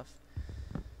stuff.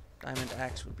 Diamond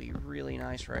axe would be really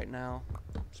nice right now,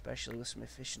 especially with some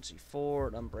efficiency 4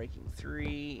 and unbreaking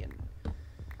 3, and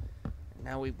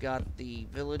now we've got the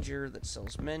villager that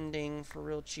sells mending for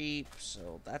real cheap,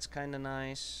 so that's kind of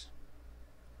nice.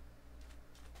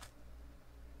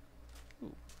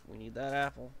 Ooh, we need that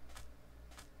apple.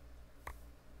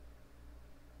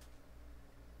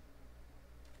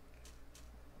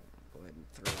 Go ahead and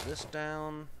throw this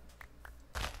down.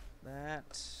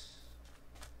 That.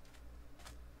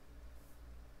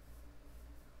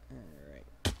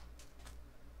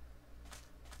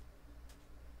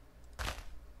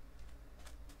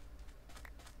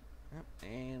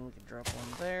 Yep, and we can drop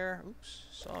one there. Oops,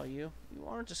 saw you. You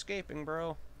aren't escaping,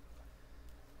 bro.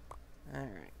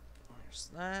 Alright, there's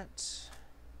that. Is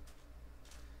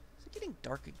it getting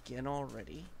dark again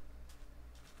already?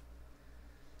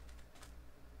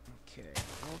 Okay,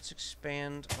 well, let's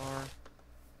expand our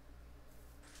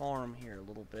farm here a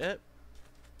little bit.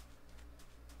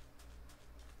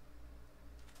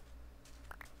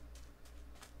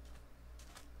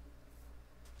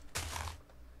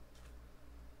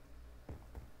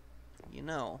 You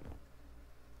know,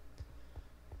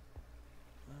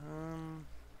 don't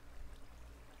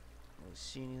really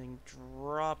see anything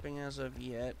dropping as of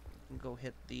yet. Go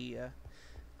hit the,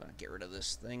 gonna get rid of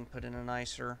this thing, put in a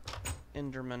nicer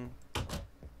Enderman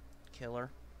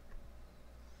killer.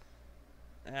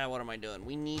 What am I doing?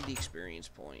 We need the experience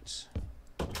points.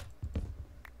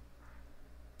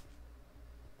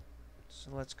 So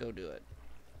let's go do it.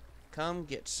 Come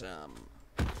get some.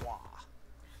 Wah.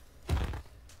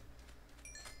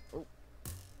 Oh,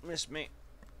 missed me.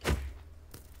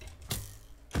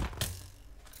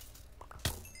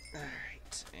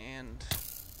 Alright, and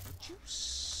would you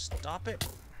stop it?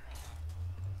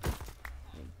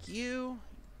 Thank you.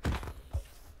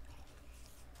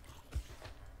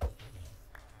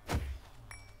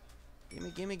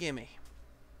 Gimme, gimme, gimme.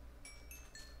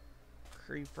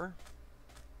 Creeper.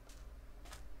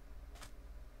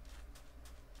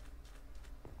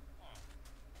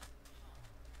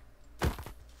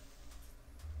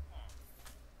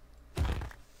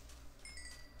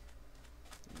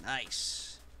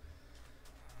 Nice.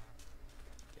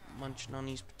 Get munching on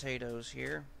these potatoes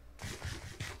here.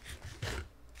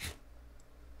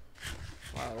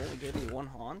 Wow, it only gave me one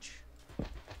haunch.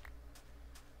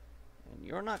 And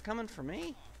you're not coming for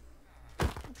me?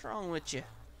 What's wrong with you?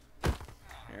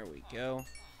 There we go.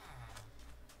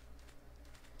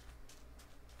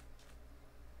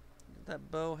 Did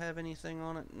that bow have anything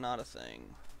on it? Not a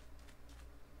thing.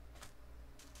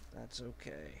 That's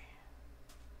okay.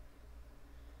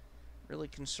 Really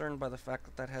concerned by the fact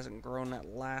that that hasn't grown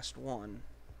that last one.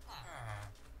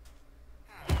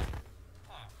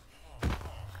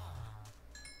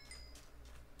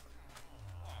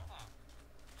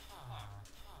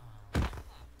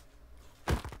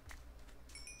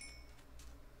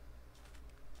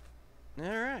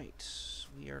 Alright,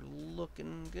 we are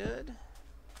looking good.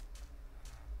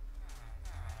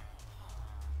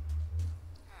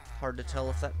 Hard to tell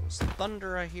if that was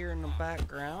thunder I hear in the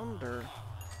background or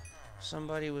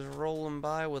somebody was rolling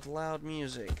by with loud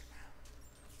music.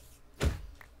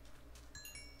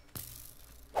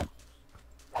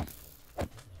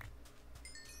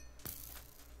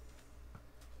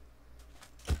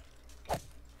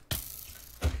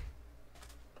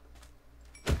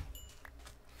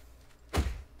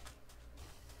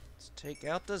 Let's take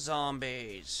out the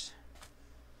zombies.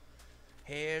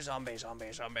 Here, zombie,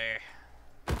 zombie, zombie.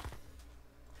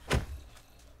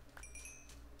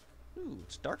 Ooh,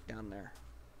 it's dark down there.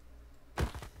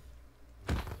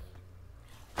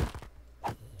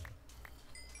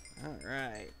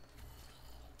 Alright.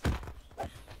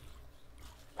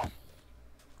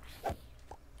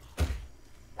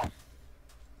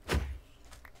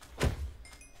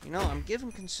 You know, I'm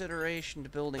giving consideration to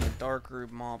building a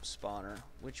darkroom mob spawner,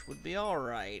 which would be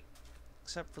alright,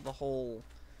 except for the whole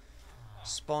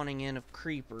spawning in of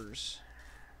creepers.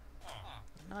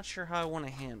 I'm not sure how I want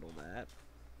to handle that.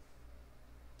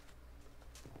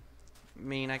 I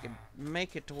mean, I could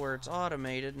make it to where it's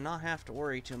automated and not have to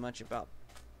worry too much about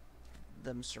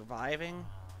them surviving.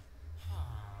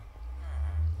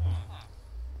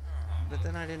 But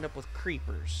then I'd end up with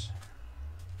creepers.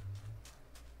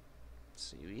 Let's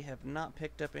see, we have not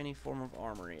picked up any form of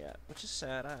armor yet, which is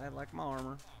sad. I like my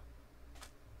armor.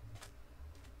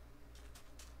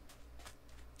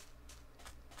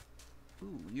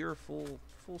 Ooh, you're full.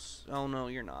 Oh no,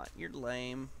 you're not. You're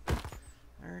lame.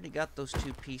 I already got those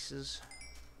 2 pieces.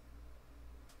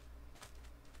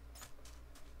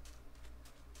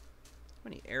 How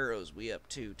many arrows we up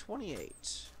to?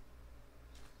 28.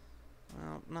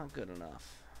 Well, not good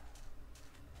enough.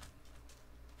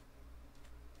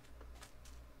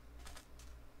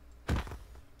 At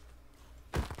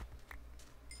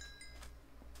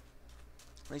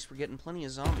least we're getting plenty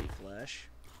of zombie flesh.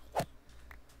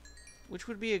 Which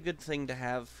would be a good thing to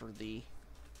have for the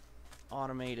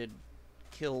automated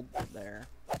kill there.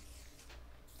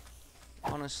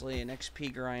 Honestly, an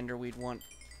XP grinder, we'd want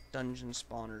dungeon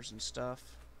spawners and stuff.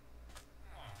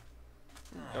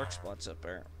 Dark spots up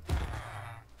there.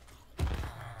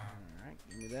 Alright,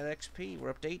 give me that XP.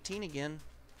 We're up to 18 again.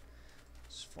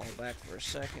 Let's fall back for a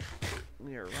second.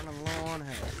 We are running low on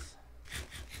health.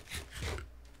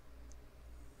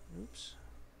 Oops.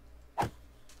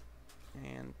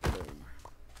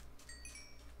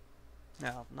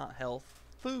 No, not health.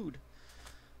 Food.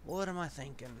 What am I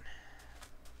thinking?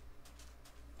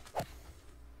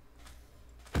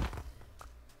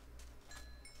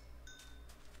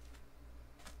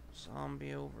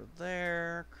 Zombie over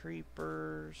there.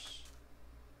 Creepers.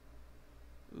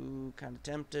 Ooh, kinda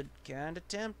tempted. Kinda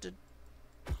tempted.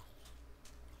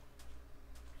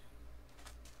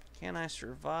 Can I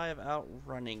survive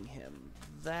outrunning him?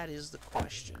 That is the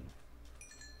question.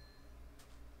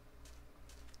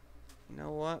 You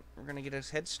know what? We're gonna get a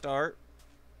head start.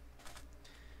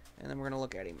 And then we're gonna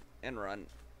look at him and run.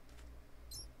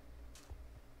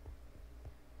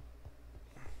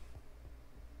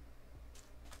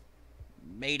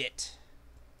 Made it.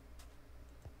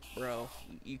 Bro,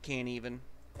 you can't even.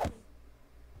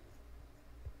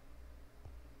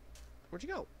 Where'd you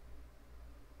go?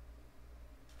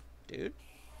 Dude?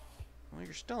 Well,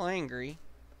 you're still angry.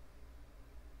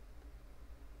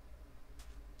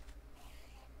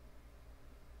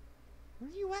 Where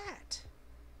are you at?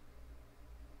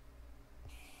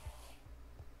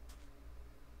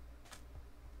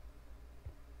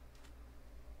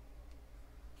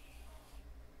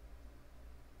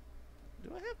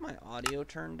 Do I have my audio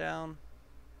turned down?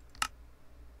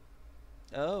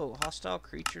 Oh, hostile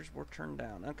creatures were turned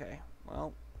down. Okay,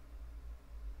 well.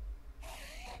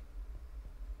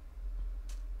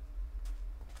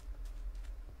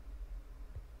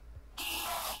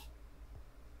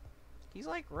 He's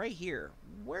like right here.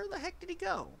 Where the heck did he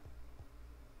go?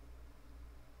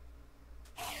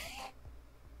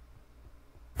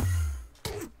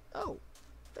 Oh,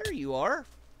 there you are.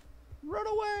 Run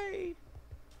away.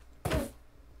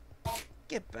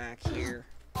 Get back here.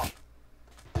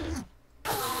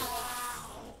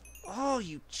 Oh,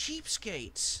 you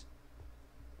cheapskates.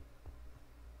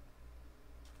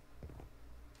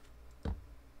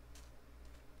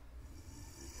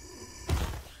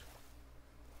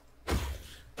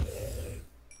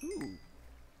 Ooh.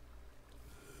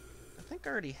 I think I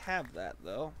already have that,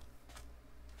 though.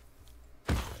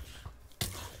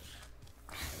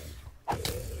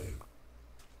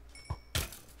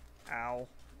 Ow.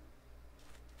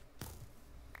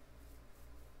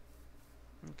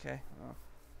 Okay, well.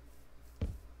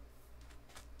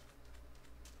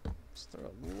 Let's throw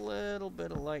a little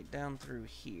bit of light down through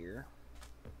here.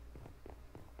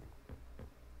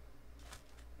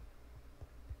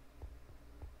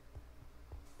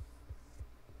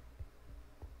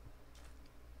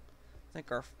 I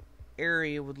think our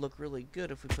area would look really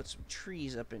good if we put some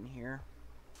trees up in here.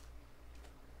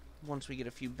 Once we get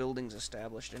a few buildings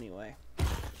established anyway.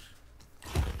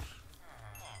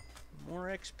 More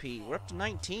XP. We're up to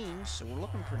 19, so we're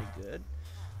looking pretty good.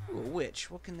 Ooh, a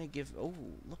witch. What can they give? Oh,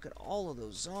 look at all of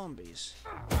those zombies.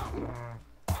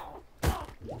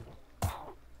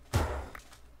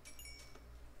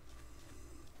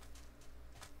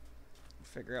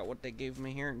 Figure out what they gave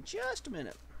me here in just a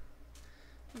minute.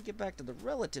 Let me get back to the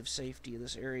relative safety of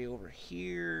this area over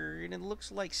here. And it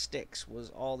looks like sticks was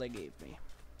all they gave me.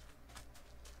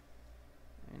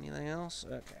 Anything else?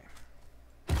 Okay.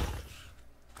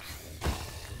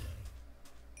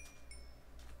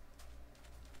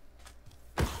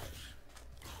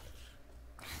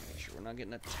 Make sure we're not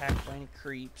getting attacked by any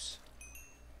creeps.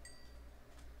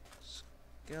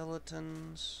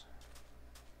 Skeletons.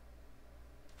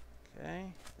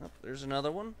 Okay. Oh, there's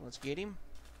another one. Let's get him.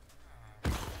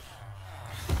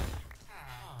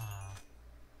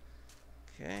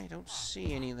 Okay, don't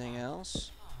see anything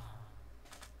else.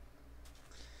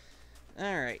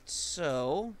 Alright,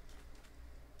 so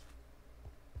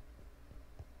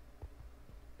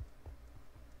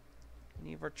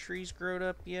any of our trees growed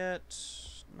up yet?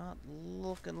 Not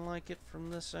looking like it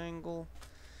from this angle.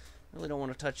 Really don't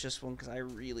want to touch this one because I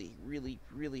really, really,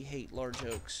 really hate large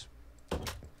oaks.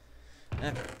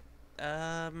 Okay.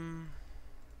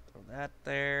 Throw that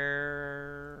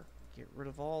there. Get rid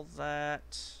of all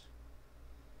that.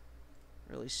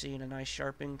 Really seeing a nice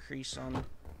sharp increase on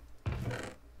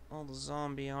all the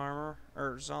zombie armor,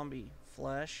 or zombie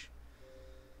flesh.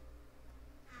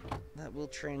 That will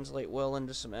translate well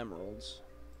into some emeralds.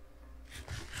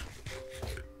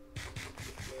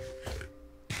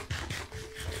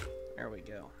 There we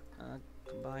go.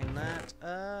 Combine that.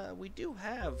 We do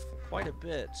have quite a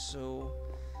bit, so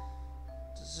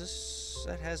does this...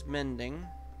 that has mending.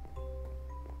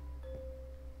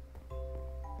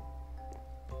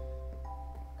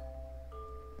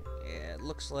 Yeah, it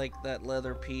looks like that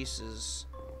leather piece is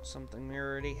something we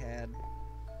already had.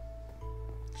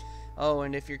 Oh,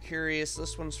 and if you're curious,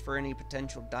 this one's for any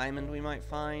potential diamond we might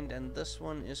find, and this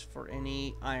one is for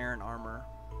any iron armor.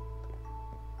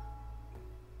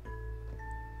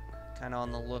 Kind of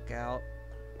on the lookout.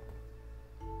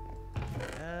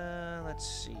 Let's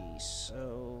see.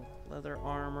 So, leather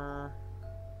armor.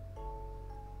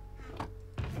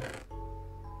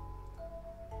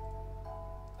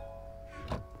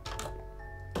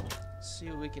 Let's see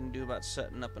what we can do about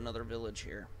setting up another village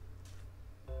here.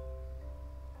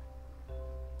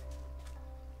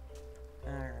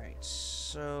 Alright,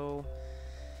 so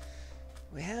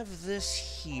we have this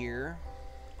here.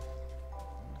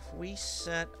 If we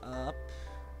set up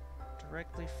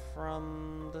directly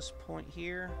from this point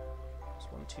here, it's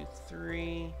 1, 2,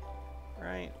 3,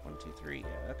 right? 1, 2, 3,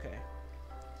 yeah, okay.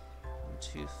 1,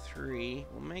 2, 3.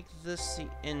 We'll make this the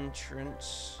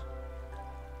entrance.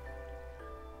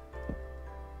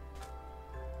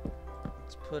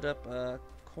 Let's put up a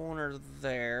corner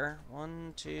there.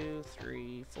 1, 2,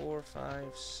 3, 4,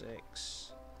 5,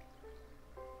 6.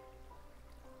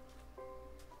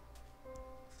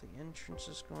 The entrance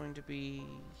is going to be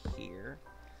here.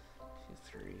 2,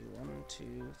 3, 1,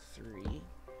 2, 3.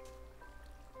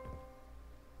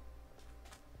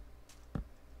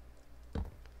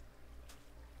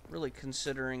 Really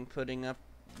considering putting up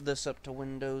this up to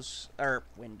Windows, or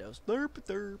Windows,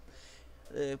 putting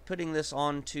this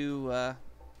onto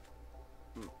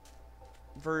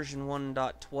version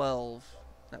 1.12.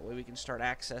 That way we can start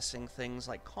accessing things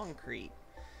like concrete,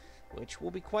 which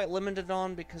we'll be quite limited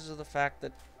on because of the fact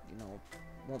that, you know,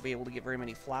 won't be able to get very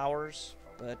many flowers,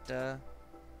 but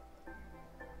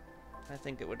I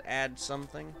think it would add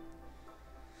something.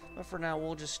 But for now,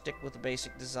 we'll just stick with the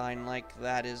basic design like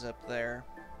that is up there.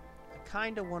 I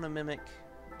kind of want to mimic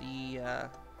the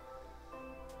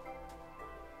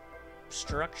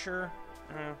structure.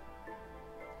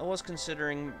 I was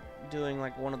considering doing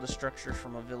like one of the structures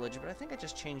from a village, but I think I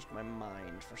just changed my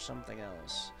mind for something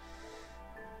else.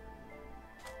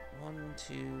 1,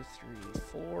 2, 3,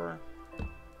 4.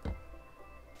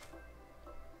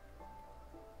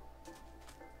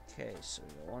 Okay, so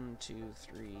 1, 2,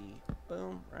 3,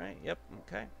 boom, right? Yep,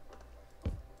 okay.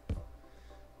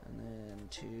 And then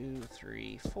 2,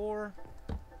 3, 4.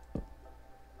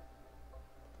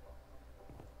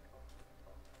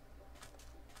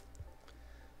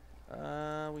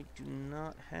 We do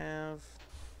not have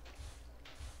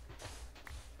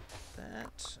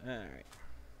that. Alright.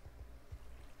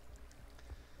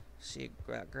 See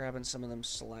about grabbing some of them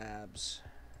slabs.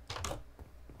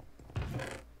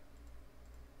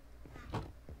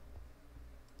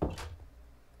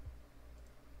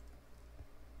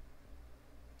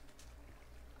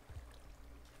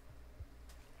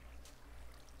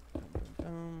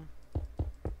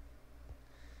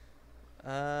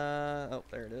 Oh,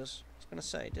 there it is. I was gonna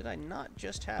say, did I not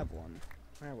just have one?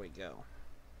 There we go.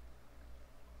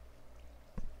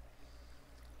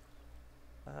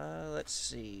 Let's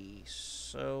see.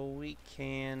 So we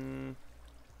can...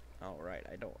 Alright,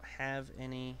 I don't have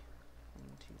any. 1,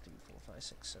 2, 3, 4, 5,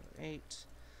 6, 7, 8.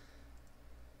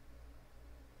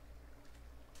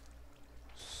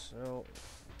 So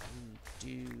we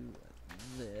do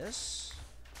this.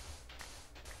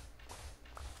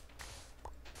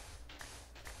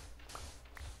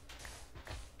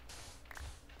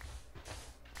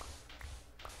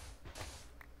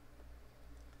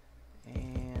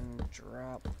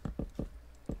 Drop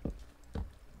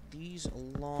these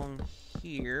along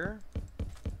here.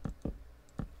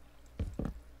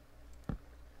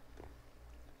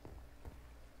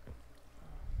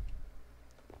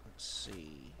 Let's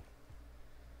see.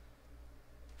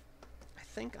 I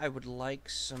think I would like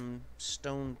some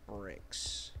stone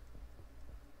bricks.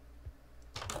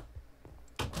 Or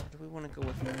do we want to go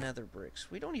with nether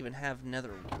bricks? We don't even have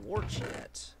nether quartz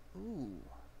yet. Ooh.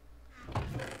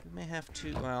 We may have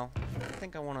to, well, I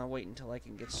think I want to wait until I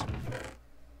can get some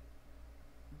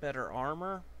better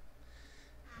armor.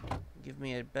 Give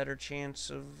me a better chance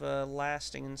of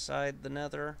lasting inside the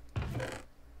nether.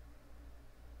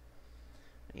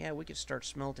 Yeah, we could start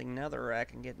smelting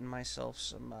netherrack and getting myself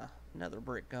some nether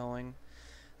brick going.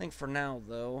 I think for now,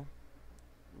 though,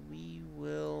 we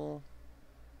will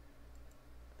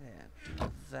do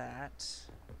that.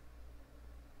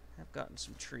 I've gotten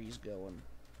some trees going.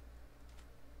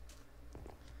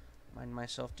 Remind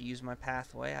myself to use my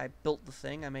pathway. I built the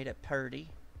thing. I made it purty.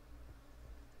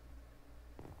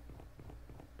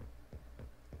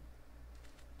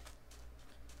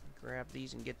 Grab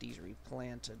these and get these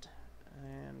replanted.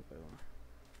 And boom.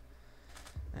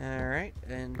 Alright.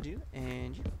 And you.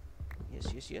 And you.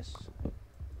 Yes, yes, yes.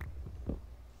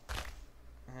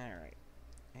 Alright.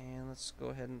 And let's go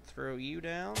ahead and throw you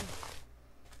down.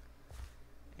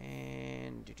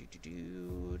 And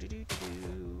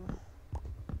do-do-do-do-do-do-do.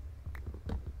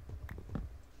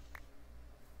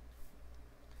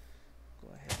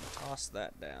 Toss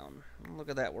that down. Look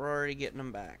at that, we're already getting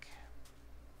them back.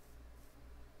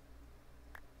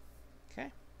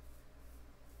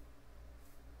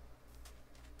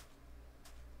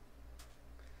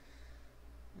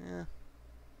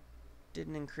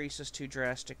 Didn't increase us too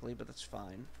drastically, but that's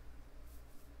fine.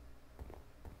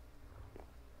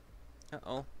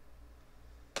 Uh-oh.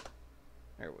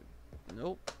 There we go.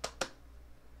 Nope.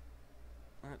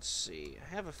 Let's see.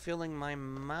 I have a feeling my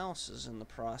mouse is in the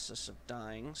process of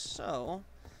dying, so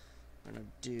what I'm going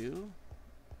to do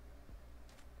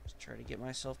is try to get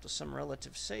myself to some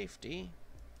relative safety.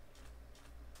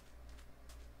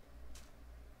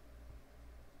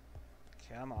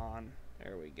 Come on.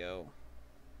 There we go.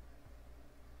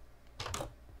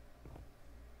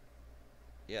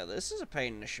 Yeah, this is a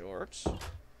pain in the shorts.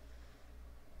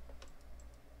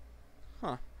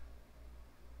 Huh.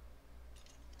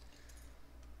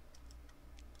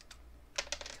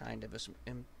 Kind of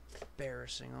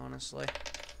embarrassing, honestly.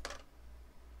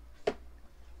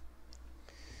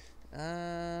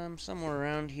 Somewhere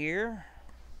around here.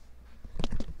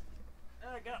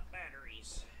 I got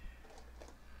batteries.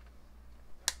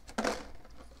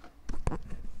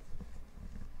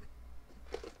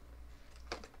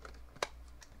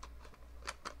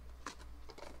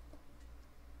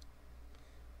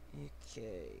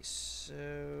 Okay,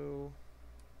 so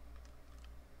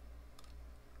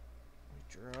we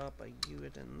drop a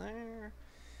unit in there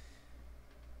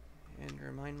and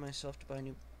remind myself to buy a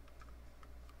new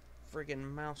friggin'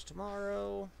 mouse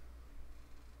tomorrow.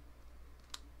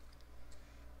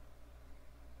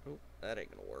 Oh, that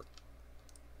ain't gonna work.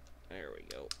 There we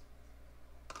go.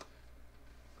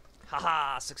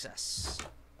 Haha, success.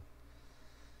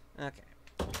 Okay.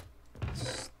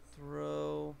 Let's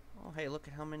throw... Oh, hey, look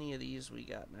at how many of these we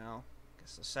got now.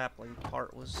 Guess the sapling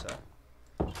part was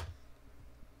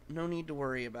no need to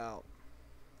worry about.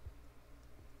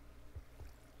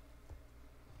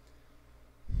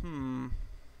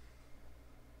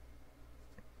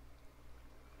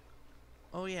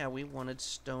 Oh yeah, we wanted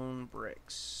stone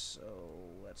bricks, so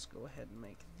let's go ahead and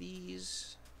make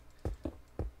these.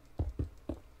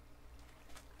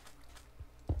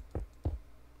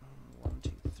 1,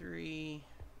 2, 3.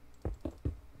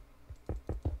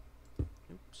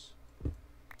 Oops.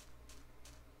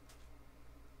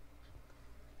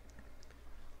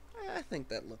 I think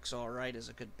that looks alright as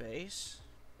a good base.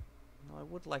 I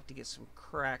would like to get some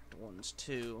cracked ones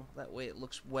too. That way it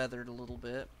looks weathered a little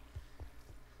bit.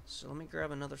 So let me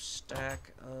grab another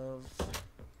stack of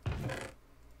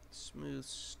smooth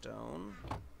stone.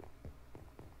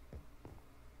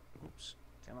 Oops,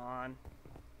 come on.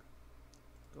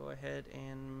 Go ahead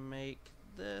and make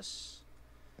this.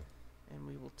 And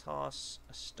we will toss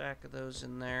a stack of those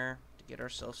in there to get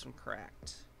ourselves some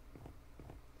cracked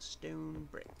stone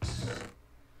bricks.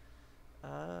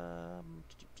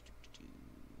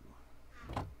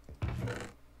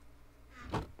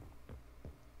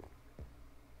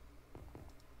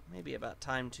 Maybe about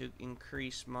time to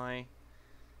increase my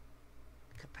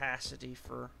capacity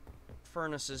for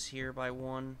furnaces here by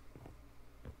 1.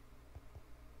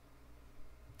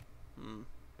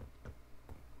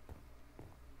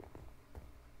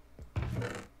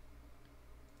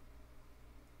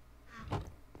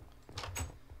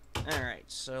 Alright,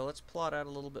 so let's plot out a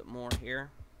little bit more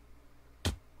here.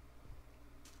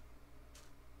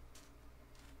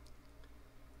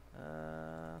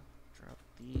 Drop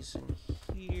these in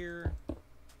here.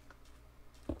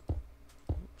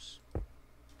 Oops.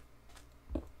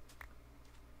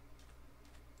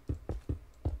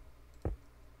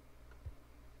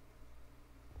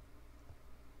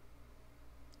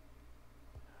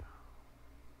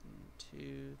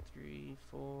 Two, 3,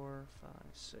 4, 5,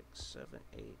 6, 7,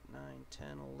 8, 9, 10,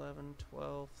 11,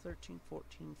 12, 13,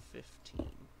 14,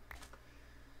 15.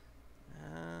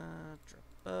 Drop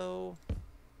bow.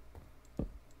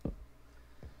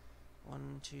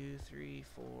 1, 2, 3,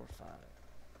 4, 5.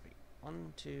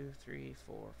 1, 2, 3,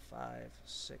 4, 5,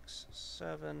 6,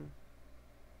 7.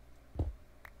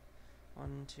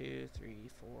 1, 2, 3,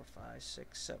 4, 5,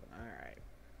 6, 7. Alright.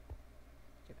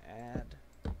 You can add.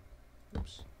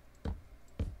 Oops.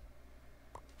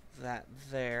 That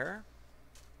there.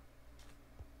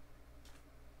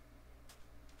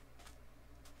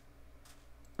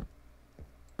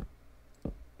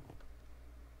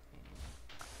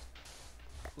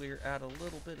 Clear out a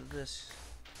little bit of this.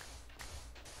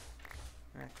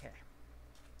 Okay.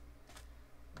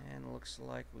 And looks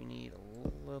like we need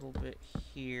a little bit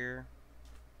here.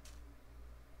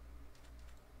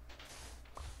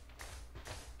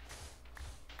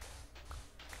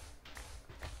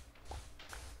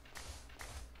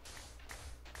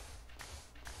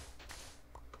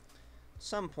 At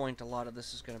some point, a lot of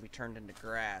this is going to be turned into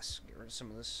grass. Get rid of some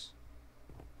of this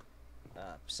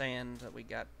sand that we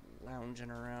got lounging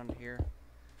around here.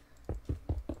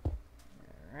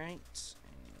 Alright.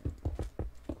 And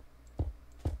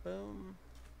boom.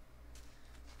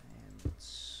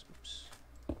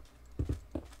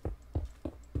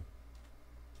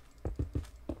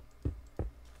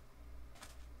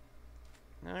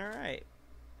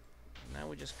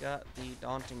 we just got the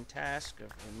daunting task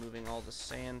of removing all the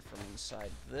sand from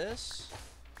inside this.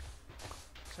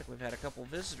 Looks like we've had a couple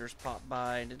visitors pop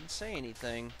by and didn't say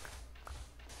anything.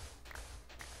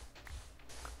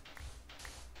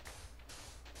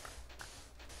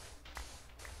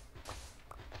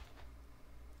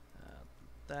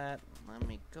 Let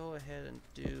me go ahead and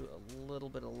do a little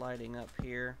bit of lighting up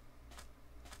here.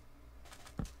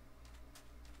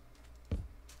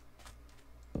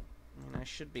 And I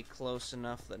should be close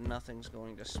enough that nothing's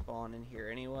going to spawn in here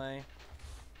anyway.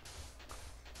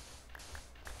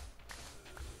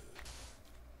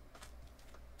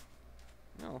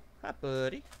 Oh, hi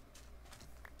buddy.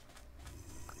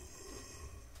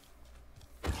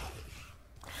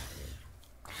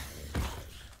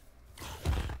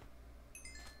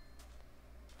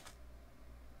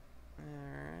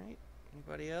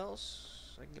 Anybody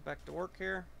else? I can get back to work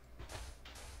here.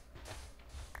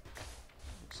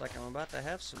 Looks like I'm about to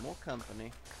have some more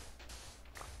company.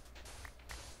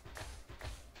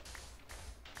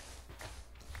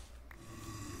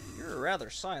 You're a rather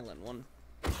silent one.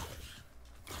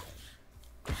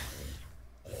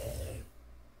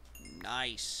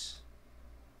 Nice.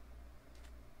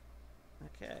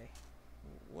 Okay.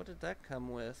 What did that come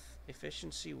with?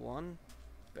 Efficiency 1?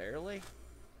 Barely?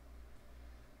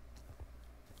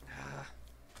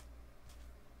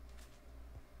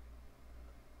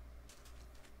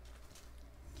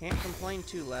 Can't complain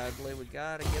too loudly, we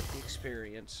gotta get the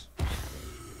experience.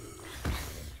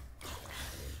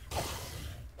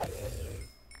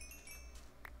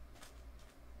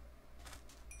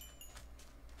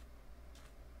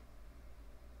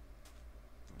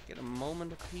 Get a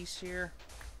moment of peace here.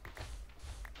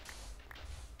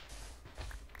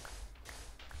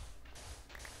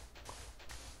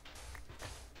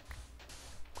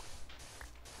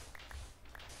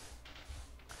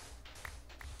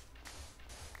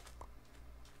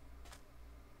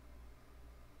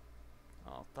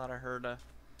 Thought I heard one of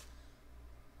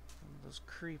those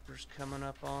creepers coming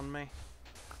up on me.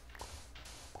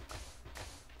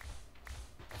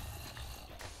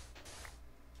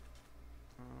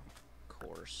 Of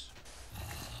course.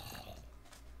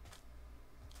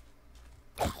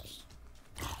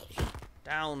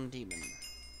 Down, demon.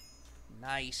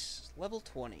 Nice. Level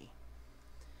 20.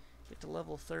 Get to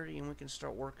level 30 and we can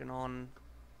start working on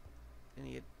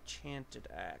any enchanted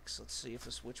axe. Let's see if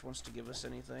this witch wants to give us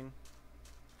anything.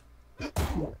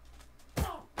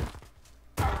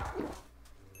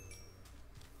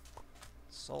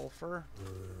 Sulfur.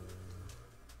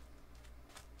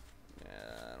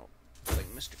 I don't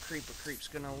think Mr. Creeper Creep's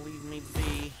gonna leave me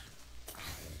be.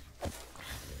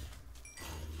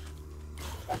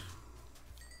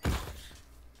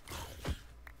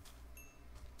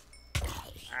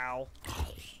 Ow.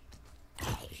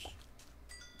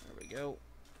 There we go.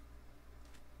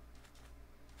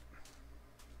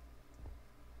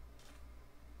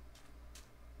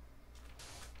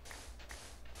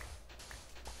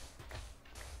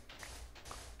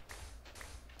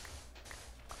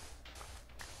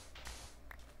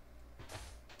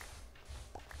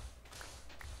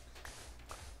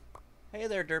 Hey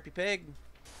there, Derpy Pig.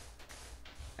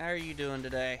 How are you doing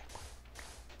today?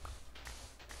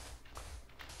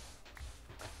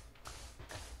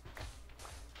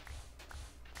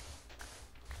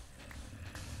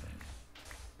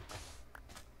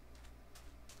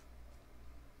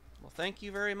 Well, thank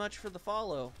you very much for the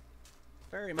follow.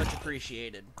 Very much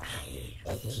appreciated.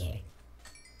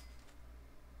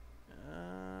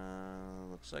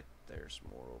 Looks like there's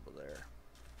more over there.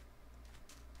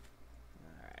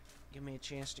 Alright, give me a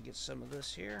chance to get some of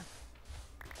this here.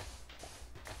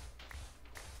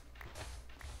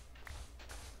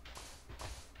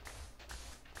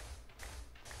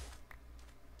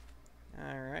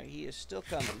 Alright, he is still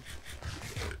coming.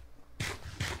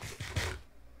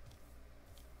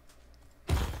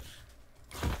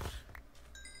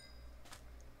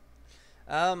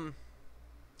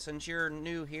 Since you're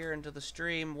new here into the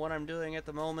stream, what I'm doing at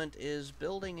the moment is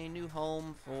building a new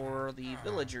home for the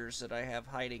villagers that I have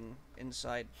hiding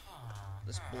inside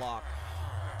this block.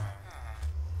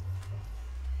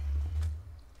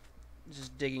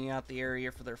 Just digging out the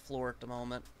area for their floor at the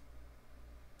moment.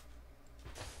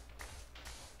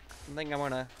 I think I'm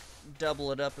gonna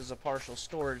double it up as a partial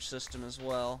storage system as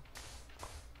well.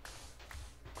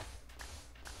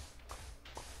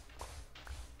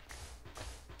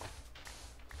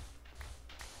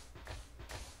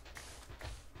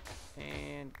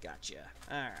 And gotcha.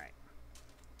 Alright.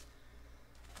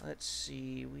 Let's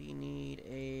see, we need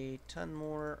a ton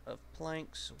more of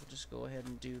planks, so we'll just go ahead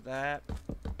and do that.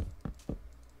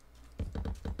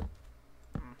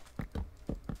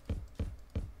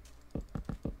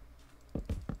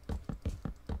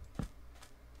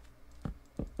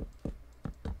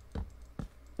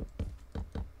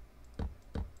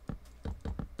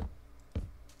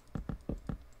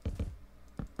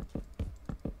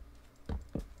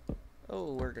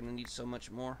 Oh, we're gonna need so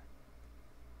much more.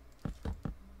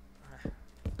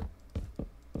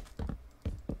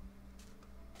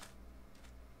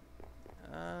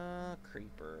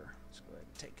 Creeper. Let's go ahead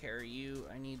and take care of you.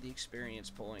 I need the experience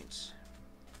points.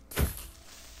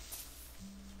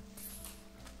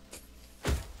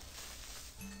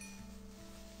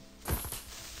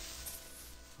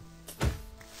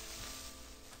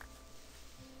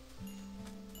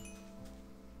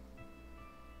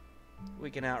 We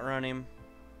can outrun him.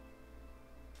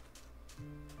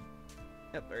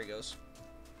 Yep, there he goes.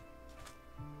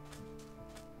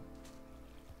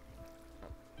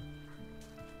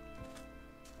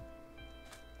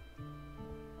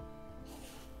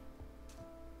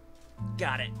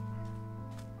 Got it.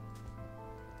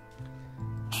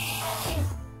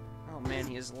 Oh man,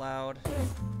 he is loud.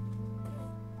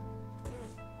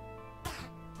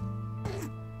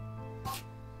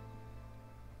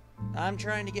 I'm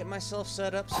trying to get myself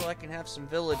set up so I can have some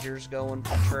villagers going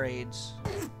for trades.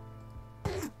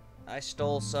 I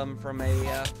stole some from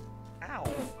a, ow!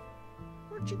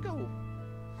 Where'd you go?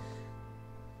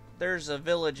 There's a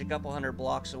village a couple hundred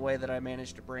blocks away that I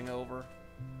managed to bring over.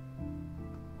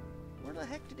 Where the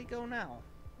heck did he go now?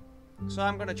 So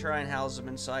I'm gonna try and house them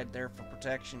inside there for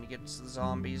protection against the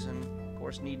zombies and, of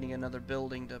course, needing another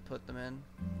building to put them in.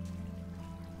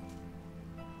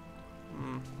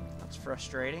 That's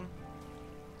frustrating.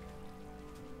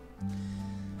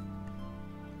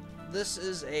 This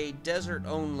is a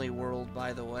desert-only world,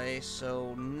 by the way,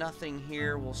 so nothing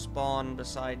here will spawn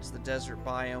besides the desert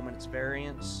biome and its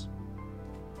variants.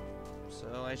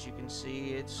 So, as you can see,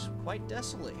 it's quite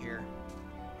desolate here.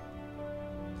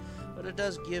 But it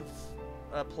does give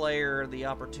a player the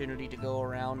opportunity to go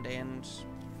around and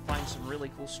find some really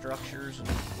cool structures and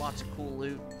lots of cool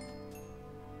loot.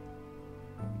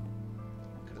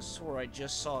 I could have swore I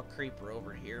just saw a creeper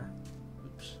over here.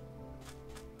 Oops.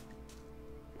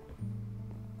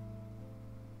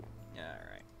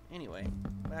 Alright. Anyway,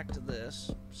 back to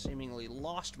this. Seemingly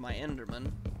lost my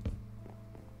Enderman.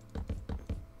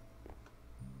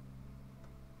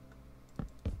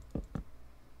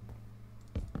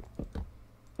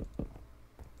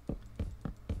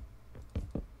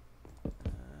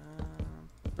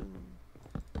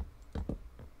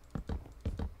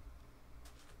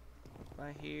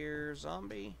 I hear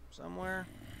zombie somewhere.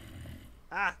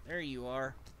 Ah, there you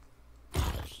are.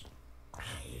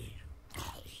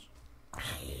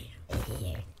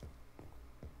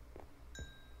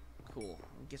 Cool.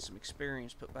 I'll get some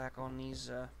experience put back on these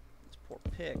this poor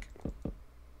pig.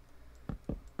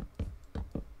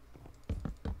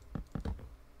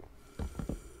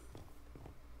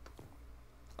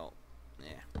 Oh,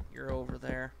 yeah, you're over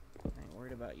there. I ain't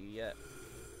worried about you yet.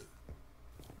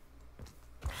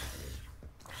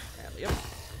 Yep.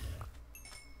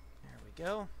 There we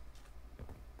go.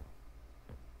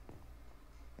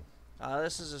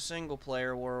 This is a single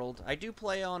player world. I do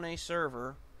play on a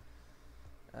server.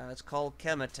 It's called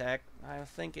Chematech. I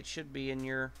think it should be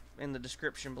in the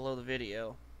description below the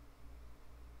video.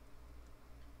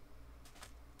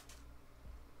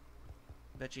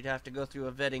 Bet you'd have to go through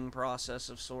a vetting process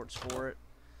of sorts for it.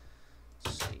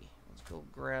 Let's see. Let's go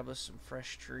grab us some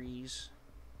fresh trees.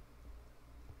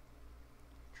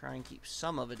 Try and keep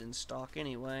some of it in stock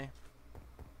anyway.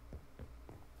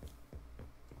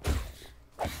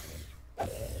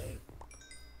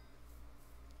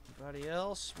 Anybody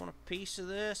else want a piece of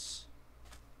this?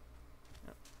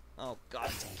 Oh god,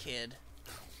 it's a kid.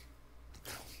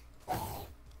 Oh,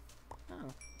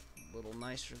 a little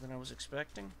nicer than I was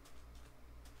expecting.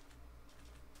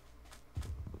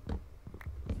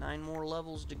 9 more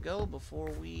levels to go before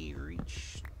we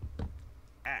reach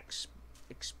X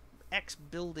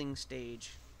building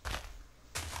stage.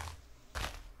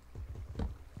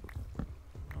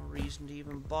 No reason to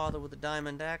even bother with a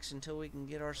diamond axe until we can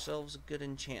get ourselves a good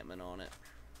enchantment on it.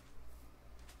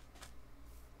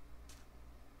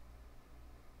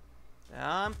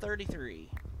 I'm 33.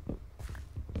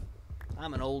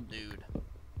 I'm an old dude.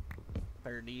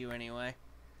 Compared to you anyway.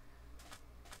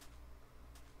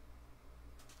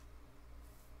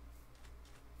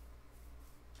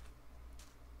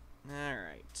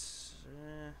 Alright.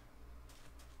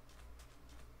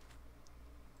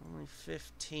 Only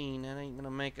 15. That ain't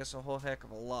gonna make us a whole heck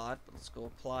of a lot, but let's go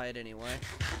apply it anyway.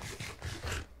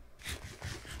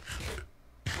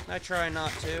 I try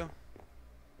not to.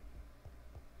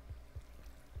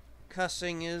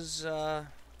 Cussing is a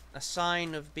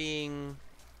sign of being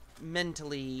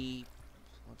mentally,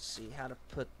 let's see how to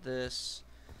put this,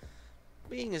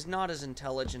 being is not as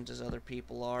intelligent as other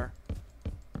people are.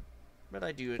 But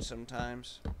I do it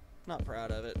sometimes. Not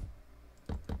proud of it.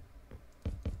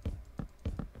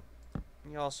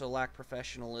 You also lack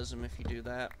professionalism if you do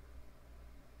that.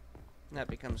 And that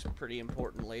becomes pretty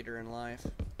important later in life.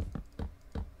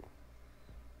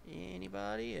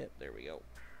 Anybody? Yep, there we go.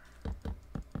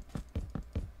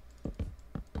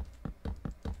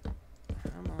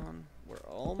 Come on. We're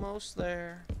almost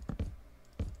there.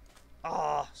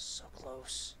 Ah, oh, so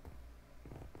close.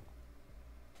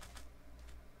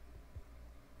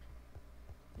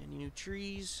 Any new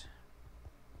trees?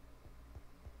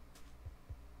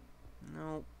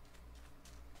 Nope.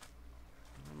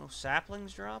 No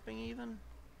saplings dropping even?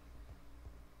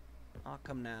 I'll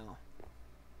come now.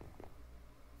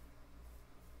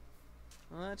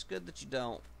 Well, that's good that you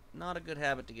don't. Not a good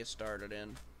habit to get started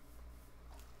in.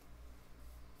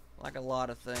 Like a lot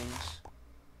of things.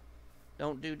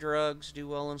 Don't do drugs, do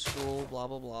well in school, blah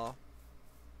blah blah.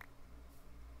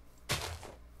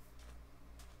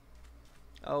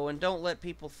 Oh, and don't let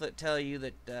people tell you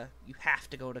that you have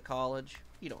to go to college.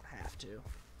 You don't have to.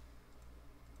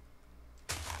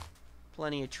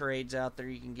 Plenty of trades out there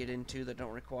you can get into that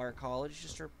don't require college,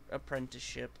 just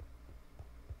apprenticeship.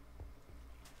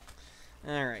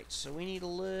 Alright, so we need a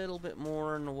little bit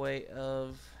more in the way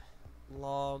of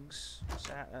logs,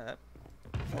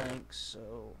 planks,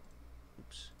 so,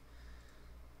 oops.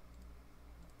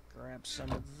 Grab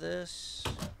some of this.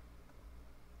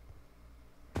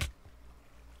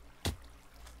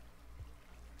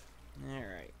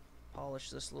 Alright, polish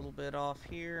this little bit off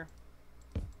here.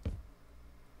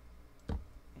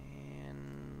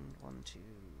 And 1, 2.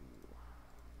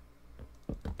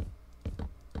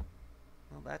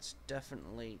 Well, that's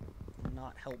definitely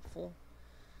not helpful.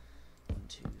 1,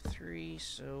 2, 3,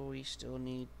 so we still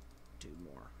need 2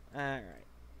 more. Alright.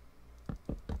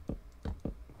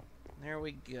 There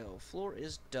we go. Floor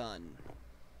is done.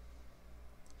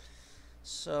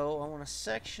 So I want to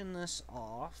section this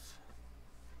off.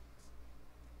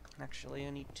 Actually, I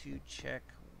need to check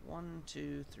 1,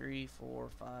 2, 3, 4,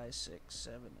 5, 6,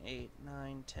 7, 8,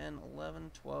 9, 10,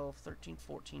 11, 12, 13,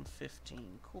 14,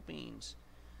 15. Cool beans.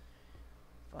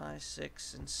 5,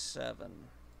 6, and 7.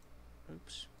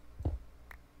 Oops.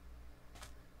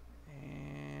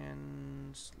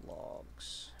 And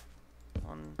logs.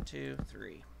 1, 2,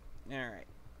 3. Alright.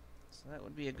 So that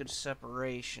would be a good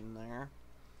separation there.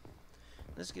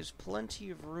 This gives plenty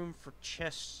of room for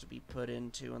chests to be put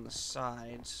into on the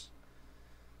sides.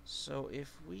 So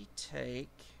if we take,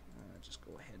 just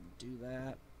go ahead and do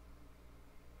that.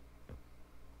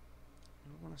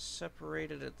 We want to separate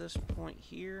it at this point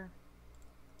here.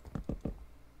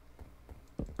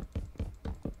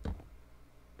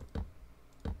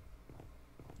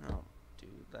 No, do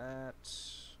that.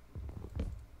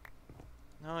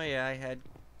 Oh yeah, I had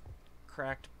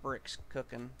cracked bricks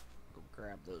cooking. Go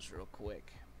grab those real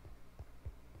quick.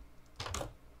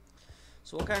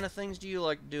 So what kind of things do you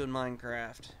like to do in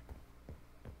Minecraft?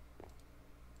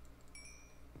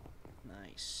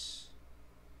 Nice.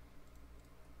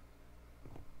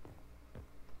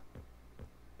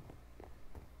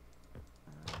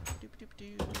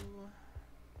 Doop-doop-doo. Well,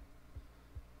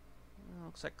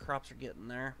 looks like crops are getting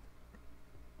there.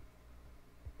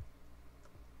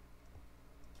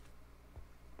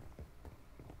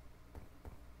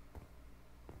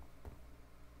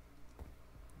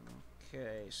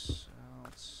 Okay, so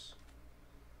let's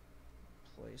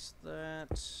place that.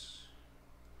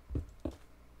 Oops.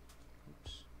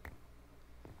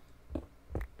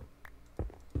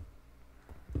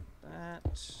 That.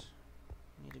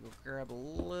 Need to go grab a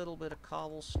little bit of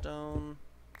cobblestone.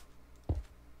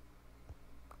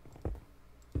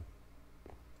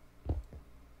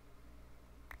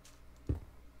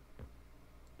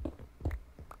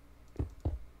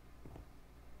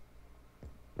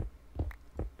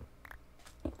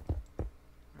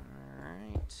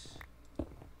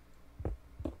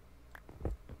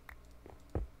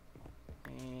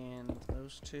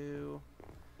 To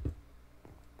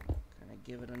kind of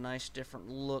give it a nice different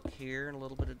look here and a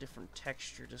little bit of different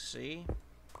texture to see.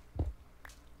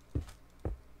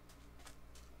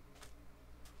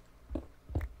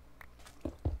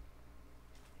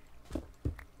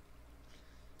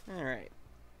 Alright.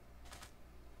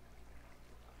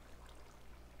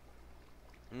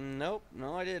 Nope,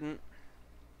 no I didn't.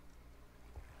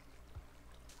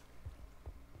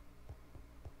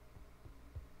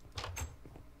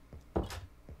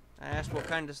 I asked what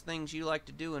kind of things you like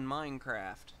to do in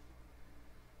Minecraft.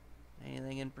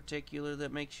 Anything in particular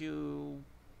that makes you,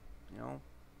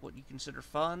 what you consider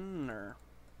fun, or...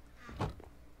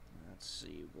 Let's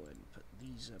see, go ahead and put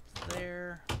these up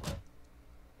there.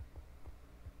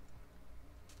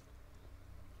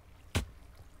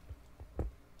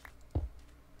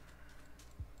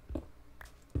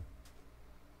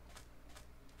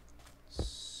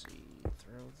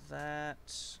 that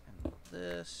and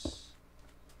this.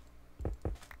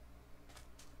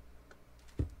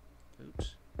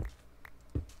 Oops.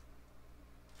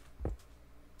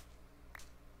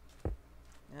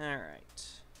 Alright.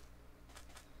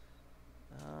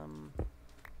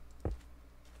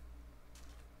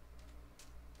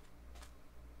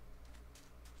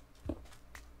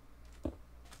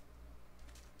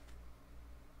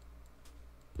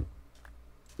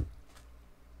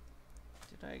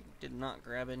 I did not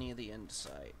grab any of the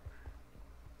andesite.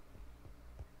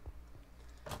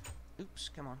 Oops,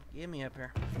 come on, get me up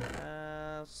here.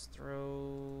 Let's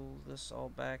throw this all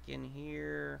back in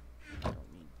here. Don't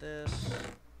need this.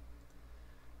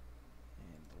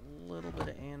 And a little bit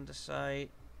of andesite.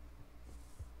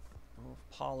 We'll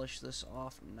polish this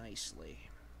off nicely.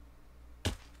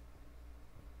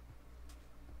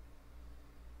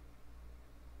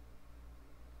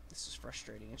 This is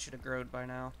frustrating. It should have growed by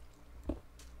now.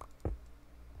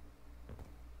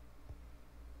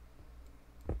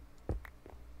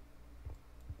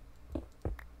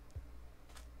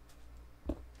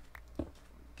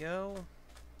 Go.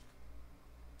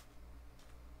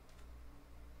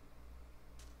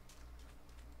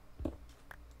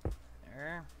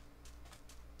 There.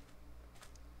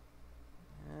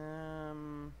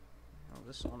 Oh,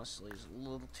 this honestly is a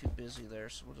little too busy there,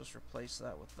 so we'll just replace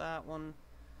that with that one.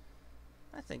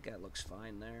 I think that looks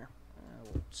fine there.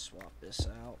 We'll swap this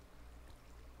out.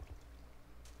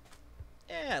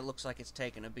 Yeah, it looks like it's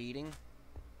taking a beating.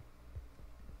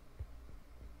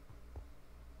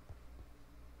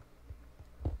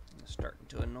 It's starting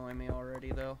to annoy me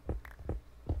already, though.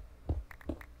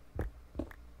 There.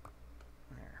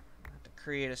 I have to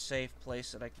create a safe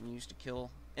place that I can use to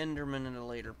kill Enderman at a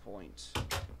later point.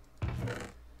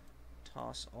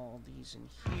 Toss all these in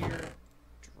here.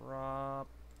 Drop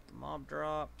the mob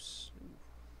drops. Ooh.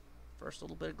 First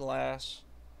little bit of glass.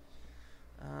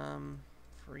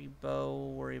 Free bow,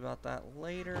 we'll worry about that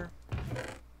later.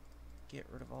 Get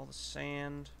rid of all the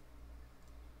sand.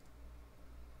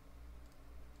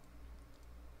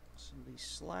 Some of these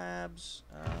slabs.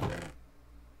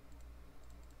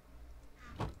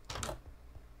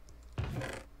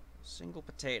 Single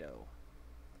potato.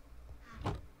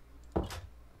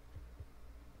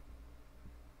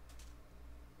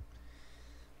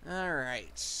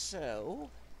 Alright, so...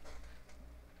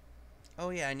 Oh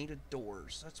yeah, I needed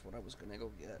doors. That's what I was gonna go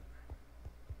get.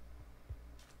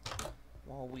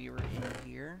 While we were in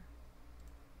here.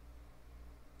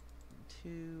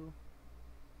 2...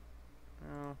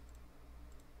 Oh.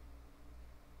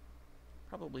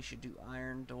 Probably should do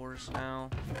iron doors now.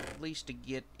 At least to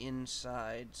get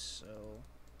inside, so...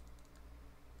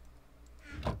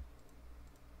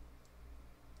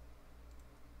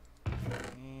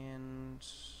 And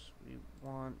we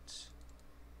want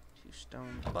 2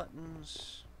 stone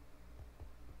buttons.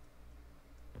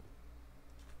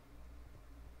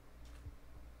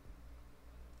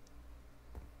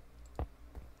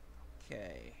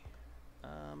 Okay.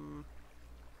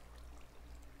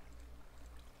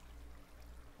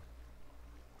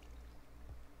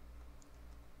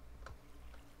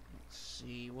 Let's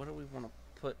see, what do we want to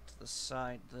put to the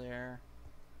side there?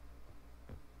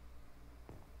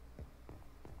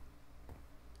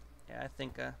 Yeah, I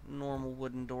think a normal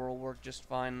wooden door will work just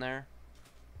fine there.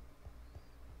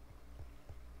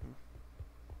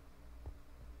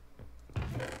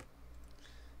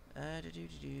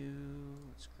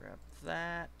 Let's grab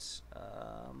that.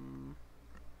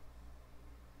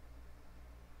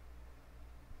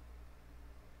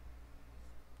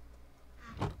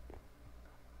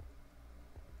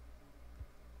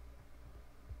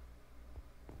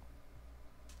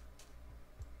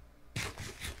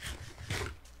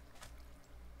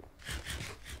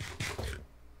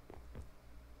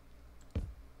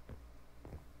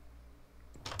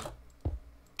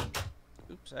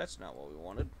 Oops, that's not what we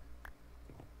wanted.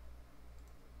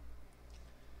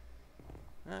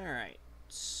 Alright,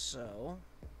 so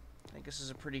I think this is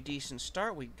a pretty decent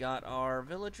start. We've got our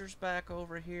villagers back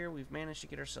over here. We've managed to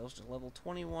get ourselves to level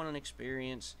 21 in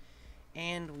experience,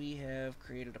 and we have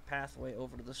created a pathway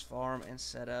over to this farm and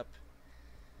set up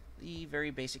the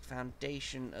very basic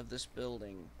foundation of this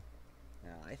building.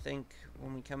 Now, I think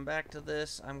when we come back to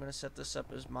this, I'm going to set this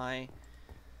up as my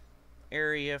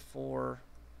area for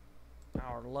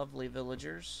our lovely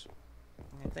villagers.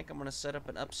 I think I'm going to set up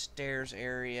an upstairs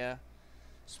area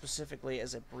specifically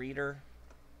as a breeder.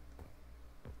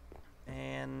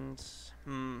 And,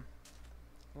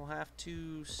 we'll have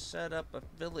to set up a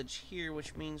village here,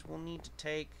 which means we'll need to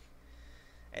take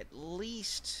at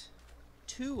least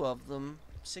 2 of them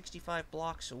 65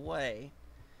 blocks away.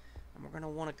 And we're going to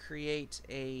want to create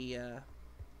a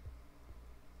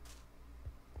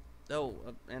Oh,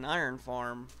 an iron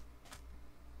farm.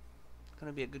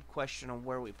 Gonna be a good question on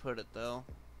where we put it, though.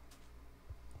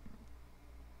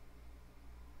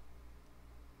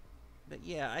 But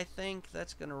yeah, I think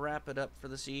that's gonna wrap it up for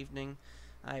this evening.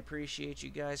 I appreciate you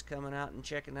guys coming out and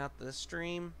checking out the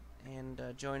stream and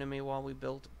joining me while we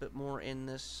built a bit more in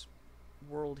this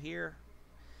world here.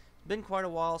 It's been quite a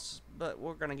while, but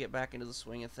we're gonna get back into the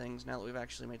swing of things now that we've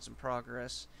actually made some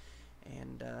progress.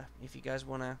 And if you guys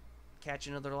want to catch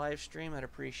another live stream, I'd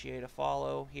appreciate a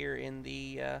follow here in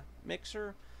the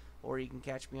Mixer, or you can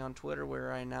catch me on Twitter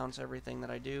where I announce everything that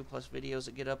I do, plus videos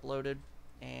that get uploaded.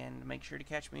 And make sure to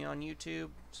catch me on YouTube,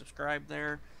 subscribe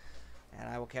there, and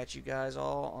I will catch you guys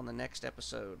all on the next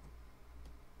episode.